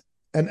that,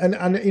 and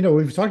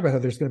we've talked about how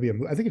there's going to be a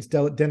movie. I think it's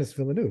Dennis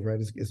Villeneuve, right,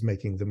 is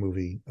making the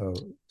movie,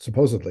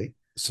 supposedly,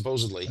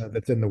 supposedly,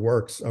 that's in the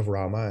works of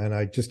Rama, and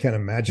I just can't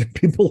imagine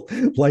people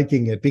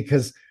liking it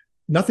because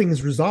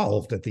nothing's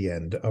resolved at the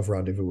end of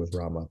Rendezvous with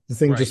Rama. The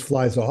thing right, just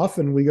flies off,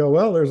 and we go,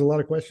 well, there's a lot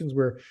of questions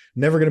we're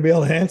never going to be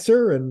able to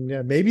answer, and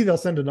maybe they'll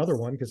send another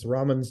one because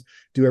Ramans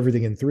do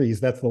everything in threes.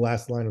 That's the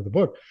last line of the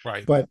book,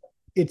 right. but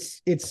it's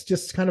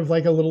just kind of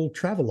like a little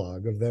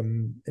travelogue of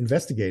them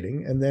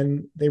investigating, and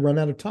then they run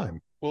out of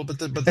time. Well,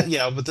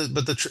 yeah,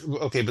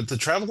 okay, but the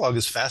travelogue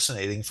is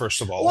fascinating,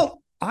 first of all.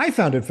 Well, I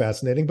found it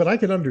fascinating, but I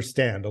can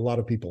understand a lot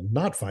of people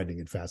not finding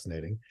it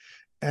fascinating.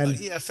 And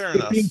Yeah, fair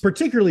it being enough.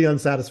 particularly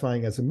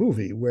unsatisfying as a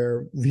movie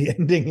where the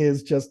ending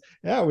is just,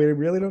 yeah, we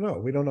really don't know.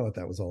 We don't know what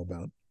that was all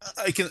about.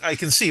 I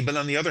can see, but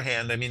on the other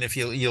hand, I mean, if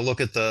you look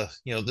at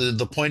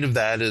the point of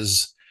that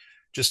is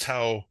just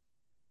how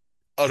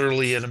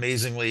utterly and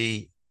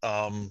amazingly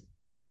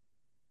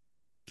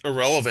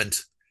irrelevant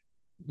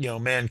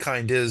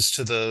mankind is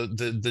to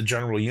the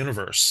general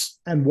universe.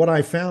 And what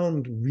I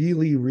found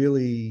really,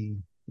 really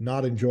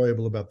not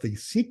enjoyable about the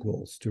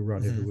sequels to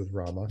Rendezvous Mhm. with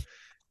Rama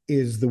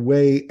is the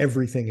way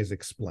everything is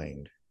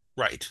explained.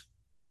 Right.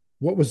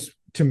 What was,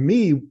 to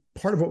me,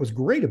 part of what was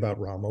great about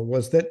Rama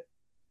was that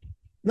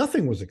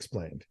nothing was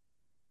explained.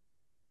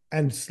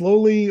 And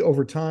slowly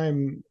over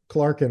time,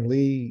 Clark and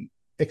Lee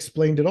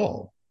explained it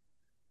all.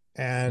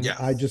 And Yeah.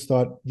 I just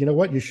thought, you know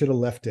what? You should have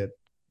left it.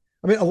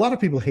 I mean, a lot of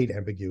people hate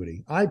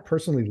ambiguity. I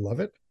personally love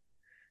it.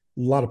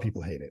 A lot of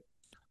people hate it.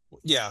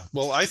 Yeah.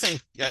 Well, I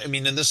think, I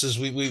mean, and this is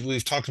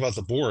we've talked about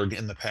the Borg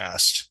in the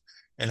past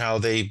and how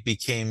they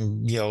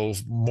became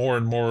more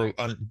and more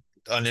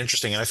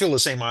uninteresting, and I feel the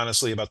same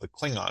honestly about the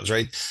Klingons.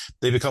 Right?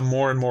 They become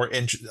more and more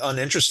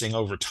uninteresting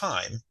over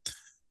time.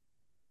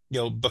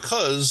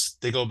 Because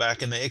they go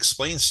back and they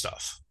explain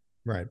stuff.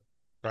 Right.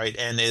 Right?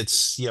 And it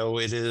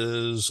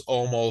is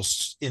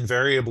almost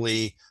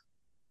invariably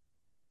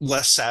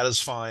less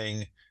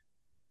satisfying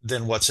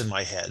than what's in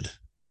my head.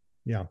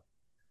 Yeah.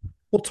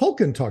 Well,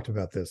 Tolkien talked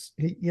about this.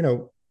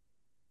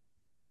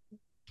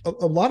 A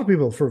lot of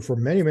people for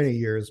many, many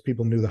years,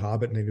 people knew The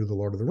Hobbit and they knew The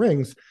Lord of the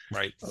Rings.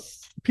 Right.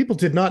 People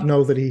did not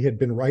know that he had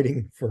been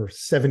writing for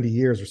 70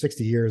 years or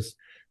 60 years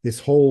this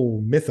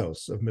whole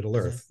mythos of Middle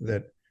Earth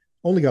that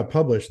only got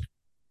published,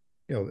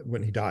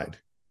 when he died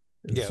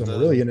in the Yeah.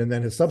 Silmarillion, and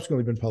then has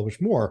subsequently been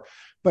published more.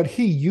 But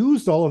he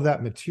used all of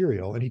that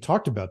material, and he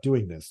talked about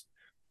doing this.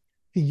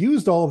 He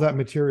used all of that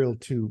material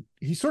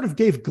he sort of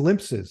gave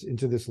glimpses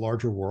into this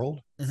larger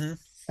world. Mhm.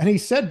 And he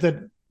said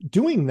that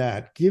doing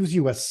that gives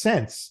you a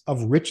sense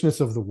of richness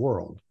of the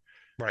world.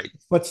 Right.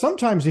 But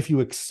sometimes if you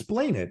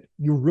explain it,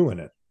 you ruin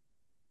it.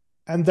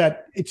 And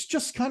that it's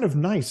just kind of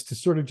nice to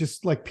sort of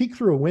just like peek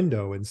through a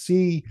window and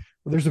see,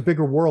 well, there's a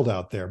bigger world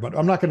out there, but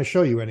I'm not going to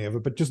show you any of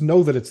it, but just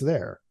know that it's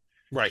there.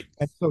 Right.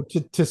 And so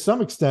to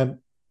some extent,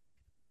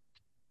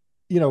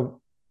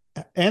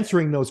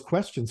 answering those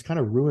questions kind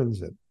of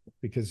ruins it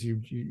because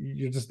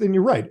you're just, and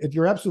you're right.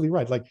 You're absolutely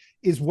right. Like,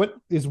 is what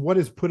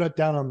is put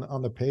down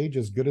on the page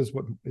as good as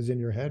what is in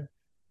your head?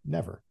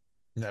 Never.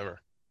 Never. Or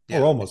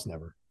Yeah. almost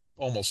never.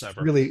 Almost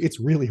never. It's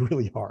really,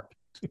 really hard.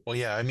 Well,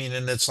 yeah. I mean,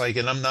 and it's like,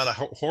 and I'm not a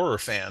horror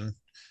fan,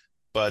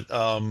 but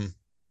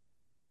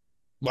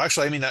well,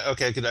 actually, I mean,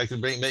 okay, I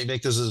could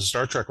make this as a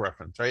Star Trek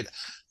reference, right?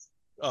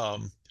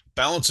 Um,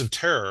 Balance of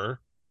Terror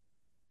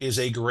is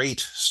a great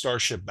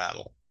starship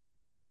battle.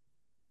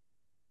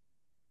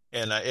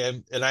 And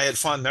I had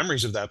fond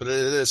memories of that, but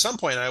at some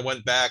point I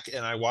went back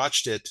and I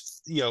watched it,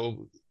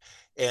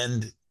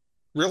 and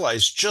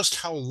realize just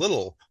how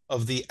little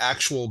of the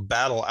actual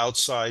battle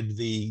outside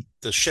the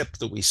ship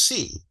that we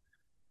see.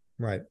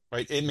 Right.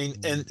 Right. I mean,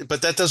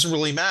 but that doesn't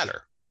really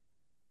matter.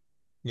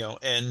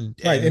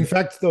 Right. In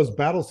fact, those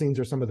battle scenes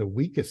are some of the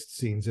weakest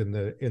scenes in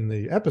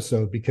the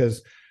episode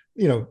because,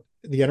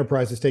 the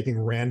Enterprise is taking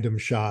random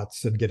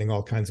shots and getting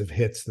all kinds of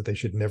hits that they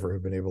should never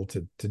have been able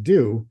to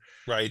do.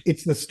 Right.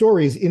 It's the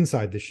stories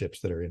inside the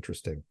ships that are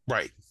interesting.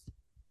 Right.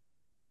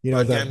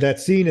 That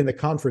scene in the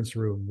conference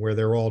room where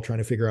they're all trying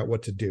to figure out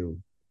what to do.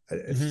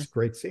 It's a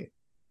great scene.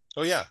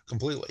 Oh yeah,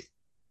 completely.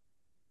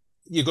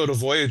 You go to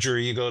Voyager,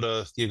 you go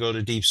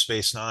to Deep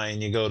Space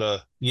Nine, you go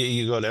to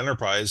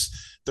Enterprise.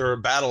 There are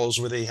battles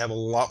where they have a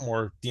lot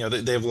more, they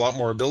have a lot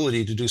more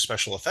ability to do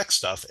special effects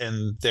stuff,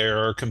 and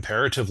they're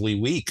comparatively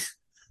weak.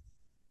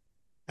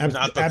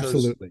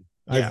 Absolutely.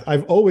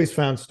 I've always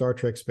found Star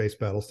Trek space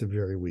battles to be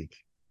very weak.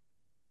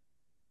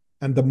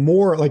 And the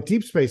more like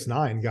Deep Space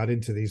Nine got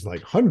into these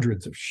like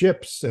hundreds of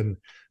ships and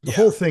the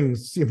whole thing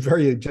seemed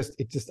very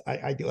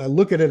I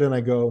look at it and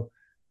I go,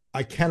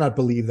 I cannot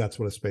believe that's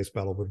what a space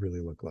battle would really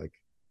look like.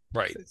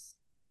 Right.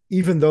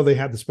 Even though they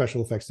had the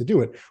special effects to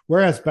do it.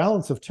 Whereas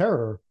Balance of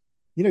Terror,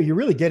 you're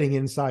really getting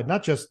inside,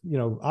 not just,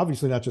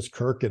 obviously not just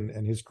Kirk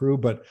and his crew,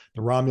 but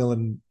the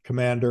Romulan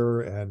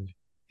commander and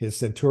his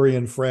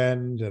Centurion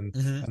friend and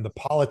the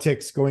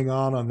politics going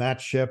on that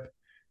ship.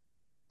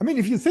 I mean,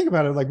 if you think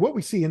about it, like what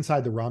we see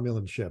inside the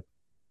Romulan ship,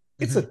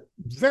 it's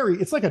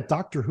it's like a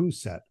Doctor Who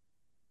set.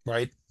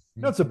 Right.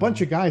 It's a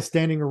bunch of guys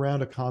standing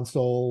around a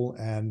console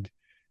and,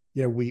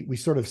 we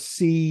sort of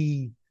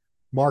see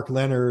Mark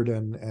Leonard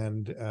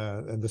and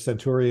the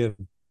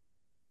Centurion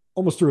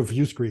almost through a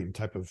view screen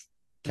type of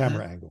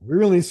camera angle. We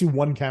really see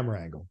one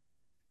camera angle.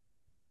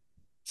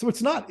 So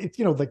it's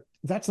like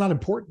that's not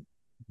important.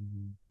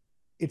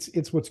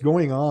 It's what's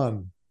going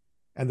on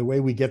and the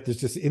way we get this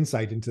just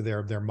insight into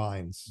their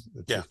minds.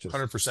 Yeah,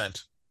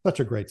 100%. Such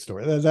a great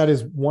story. That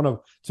is one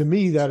of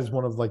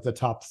like the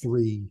top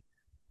 3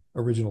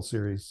 original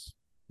series.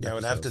 Yeah, I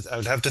would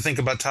have to think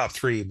about top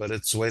 3, but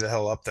it's way the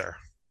hell up there.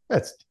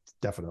 That's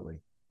definitely.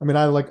 I mean,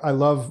 I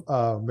love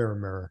Mirror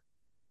Mirror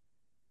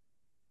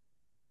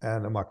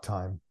and Amok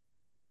Time.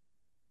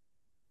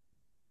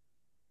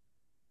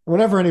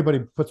 Whenever anybody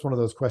puts one of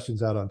those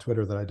questions out on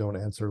Twitter that I don't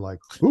answer, like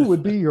who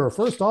would be your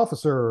first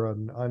officer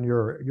on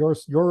your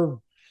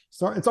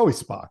star, it's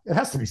always Spock. It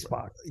has to be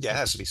Spock. Yeah, it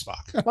has to be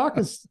Spock. Spock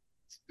is.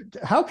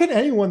 How can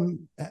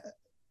anyone?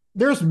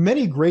 There's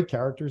many great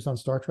characters on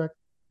Star Trek,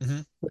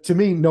 but to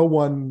me, no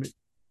one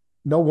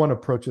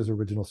approaches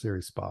original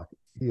series Spock.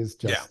 He is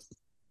just.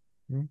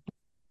 Yeah.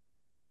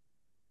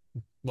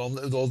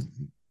 Well,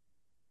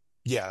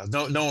 yeah,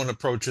 no one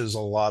approaches a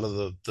lot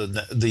of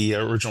the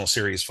original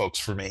series folks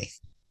for me.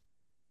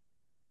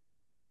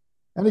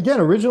 And again,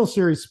 original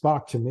series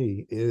Spock to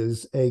me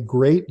is a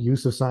great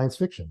use of science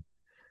fiction,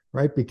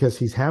 right? Because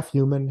he's half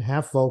human,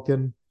 half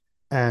Vulcan,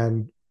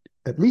 and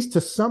at least to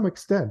some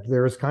extent,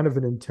 there is kind of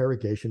an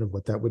interrogation of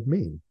what that would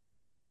mean.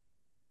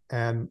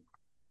 And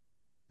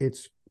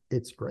it's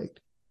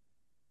great.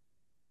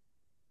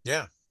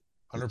 Yeah,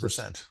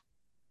 100%.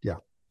 Yeah.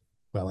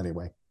 Well,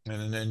 anyway.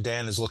 And then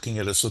Dan is looking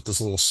at us with this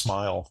little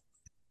smile.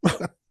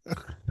 Well,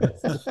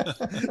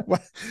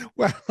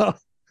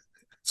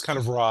 it's kind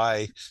of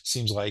wry,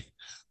 seems like.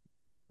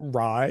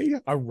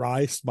 A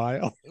wry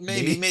smile.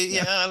 Maybe,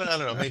 yeah, I don't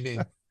know.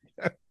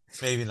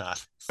 Maybe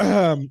not.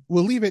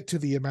 We'll leave it to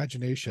the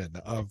imagination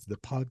of the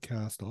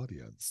podcast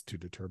audience to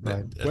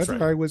determine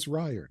whether I was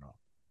wry or not.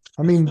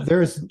 I mean,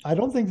 I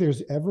don't think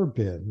there's ever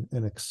been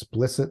an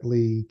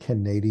explicitly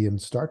Canadian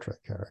Star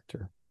Trek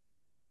character.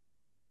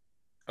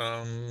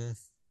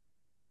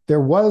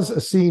 There was a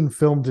scene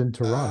filmed in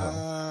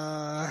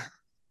Toronto.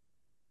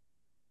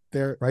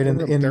 There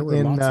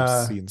were lots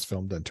of scenes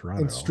filmed in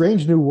Toronto. In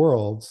Strange New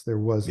Worlds, there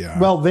was. Yeah.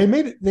 Well, they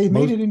made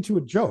it into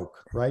a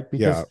joke, right?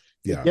 Because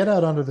they get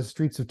out onto the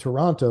streets of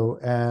Toronto,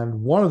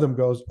 and one of them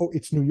goes, "Oh,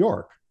 it's New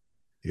York."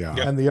 Yeah.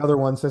 And the other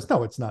one says,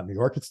 "No, it's not New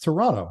York. It's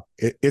Toronto."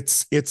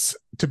 It's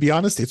to be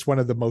honest, it's one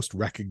of the most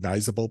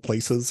recognizable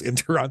places in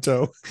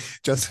Toronto.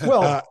 Just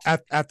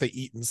at the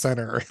Eaton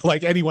Center,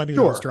 like anyone who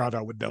knows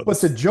Toronto would know. But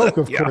the joke,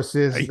 of course,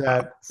 is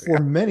that for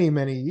many,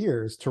 many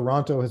years,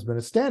 Toronto has been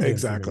a stand-in.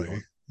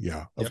 Exactly.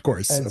 Yeah, of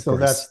course. And so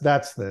that's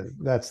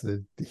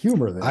the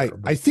humor there.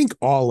 I think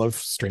all of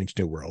Strange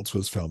New Worlds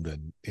was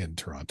filmed in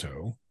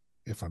Toronto,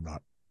 if I'm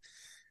not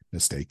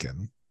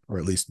mistaken, or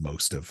at least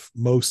most of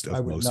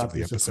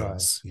the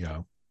episodes.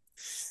 Yeah.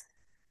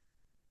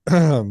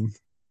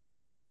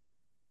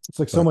 It's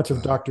like so much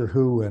of Doctor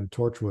Who and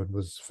Torchwood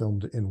was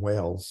filmed in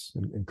Wales,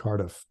 in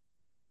Cardiff,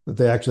 that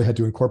they actually had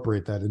to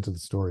incorporate that into the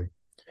story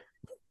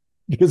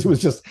because it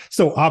was just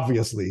so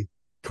obviously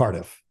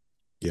Cardiff.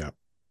 Yeah.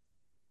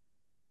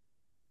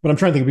 But I'm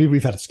trying to think.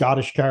 We've had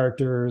Scottish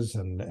characters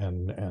and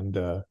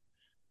a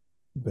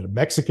bit of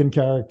Mexican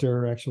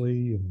character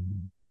actually,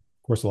 and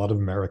of course a lot of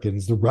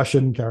Americans. The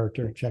Russian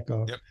character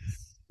Chekhov. Yep.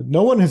 But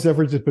no one has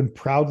ever just been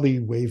proudly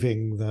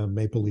waving the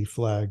maple leaf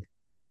flag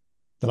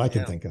that I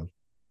can think of.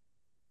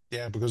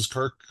 Yeah, because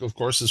Kirk, of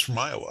course, is from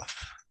Iowa.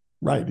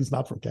 Right, he's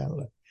not from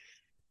Canada.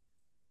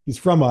 He's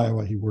from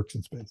Iowa. He works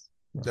in space.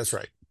 That's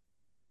right.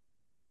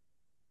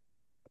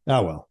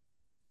 Oh well.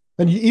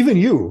 And even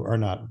you are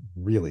not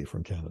really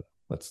from Canada.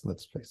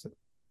 Let's face it.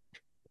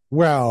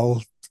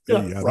 Well,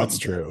 Yeah, yeah, from that's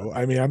Canada. true.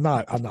 I mean, I'm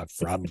not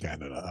from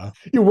Canada.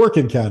 You work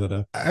in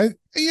Canada.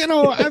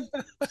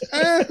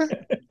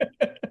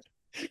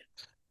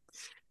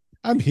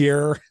 I'm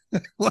here.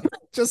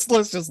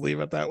 Let's just leave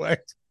it that way.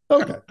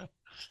 Okay.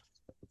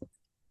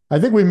 I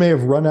think we may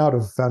have run out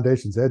of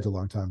Foundation's Edge a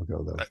long time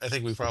ago, though. I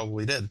think we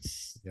probably did.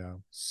 Yeah.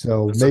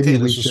 So It's maybe okay.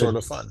 we This was should sort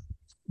of fun.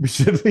 we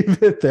should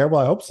leave it there.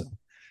 Well, I hope so.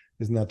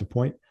 Isn't that the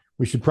point?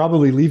 We should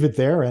probably leave it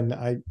there. And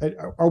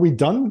are we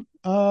done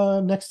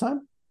next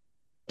time?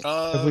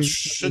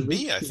 Should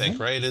be, I think,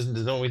 right?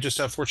 Don't we just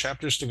have 4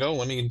 chapters to go?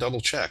 Let me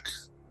double check.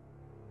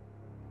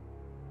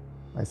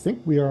 I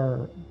think we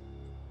are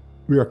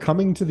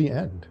coming to the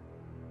end.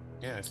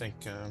 Yeah, I think,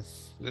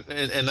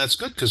 and that's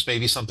good because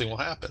maybe something will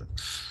happen.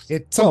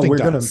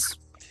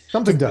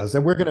 Something does,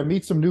 and we're gonna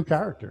meet some new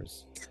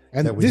characters.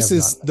 And this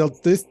is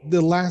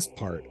the last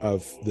part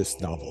of this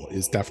novel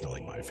is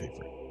definitely my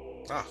favorite.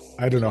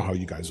 I don't know how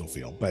you guys will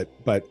feel, but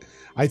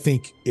I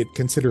think it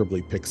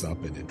considerably picks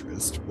up in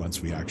interest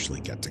once we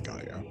actually get to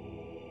Gaia.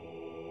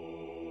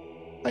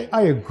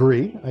 I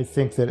agree. I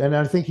think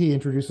he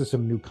introduces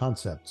some new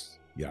concepts.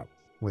 Yeah.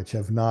 Which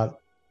have not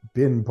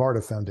been part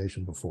of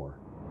Foundation before.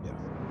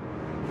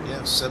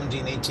 Yeah,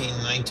 17, 18,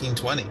 19,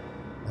 20.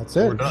 That's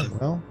it. We're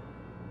done.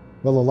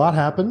 Well, a lot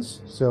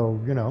happens. So,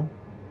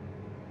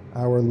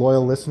 our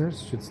loyal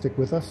listeners should stick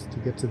with us to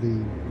get to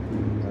the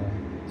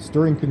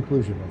stirring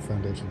conclusion of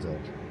Foundation's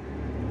Edge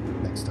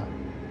next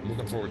time.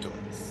 Looking forward to it.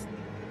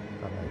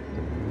 All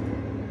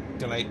right.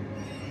 Good night.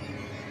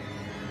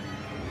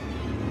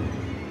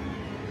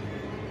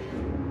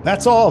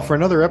 That's all for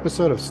another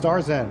episode of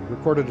Star's End,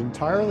 recorded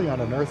entirely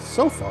on an Earth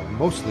so far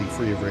mostly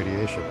free of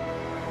radiation.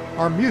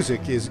 Our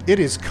music is It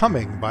Is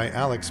Coming by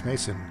Alex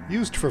Mason,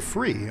 used for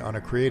free on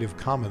a Creative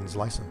Commons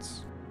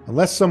license.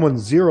 Unless someone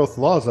zeroth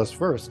laws us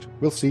first,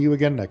 we'll see you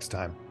again next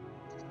time.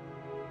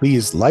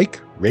 Please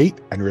like, rate,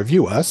 and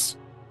review us,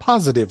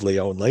 positively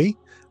only,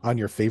 on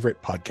your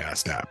favorite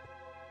podcast app.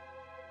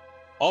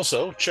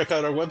 Also, check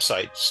out our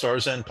website,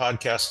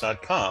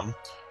 starsendpodcast.com,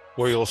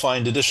 where you'll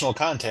find additional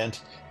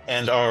content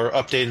and our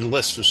updated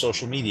list for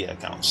social media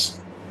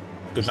accounts.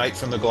 Good night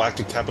from the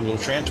galactic capital of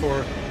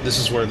Trantor. This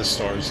is where the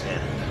stars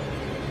end.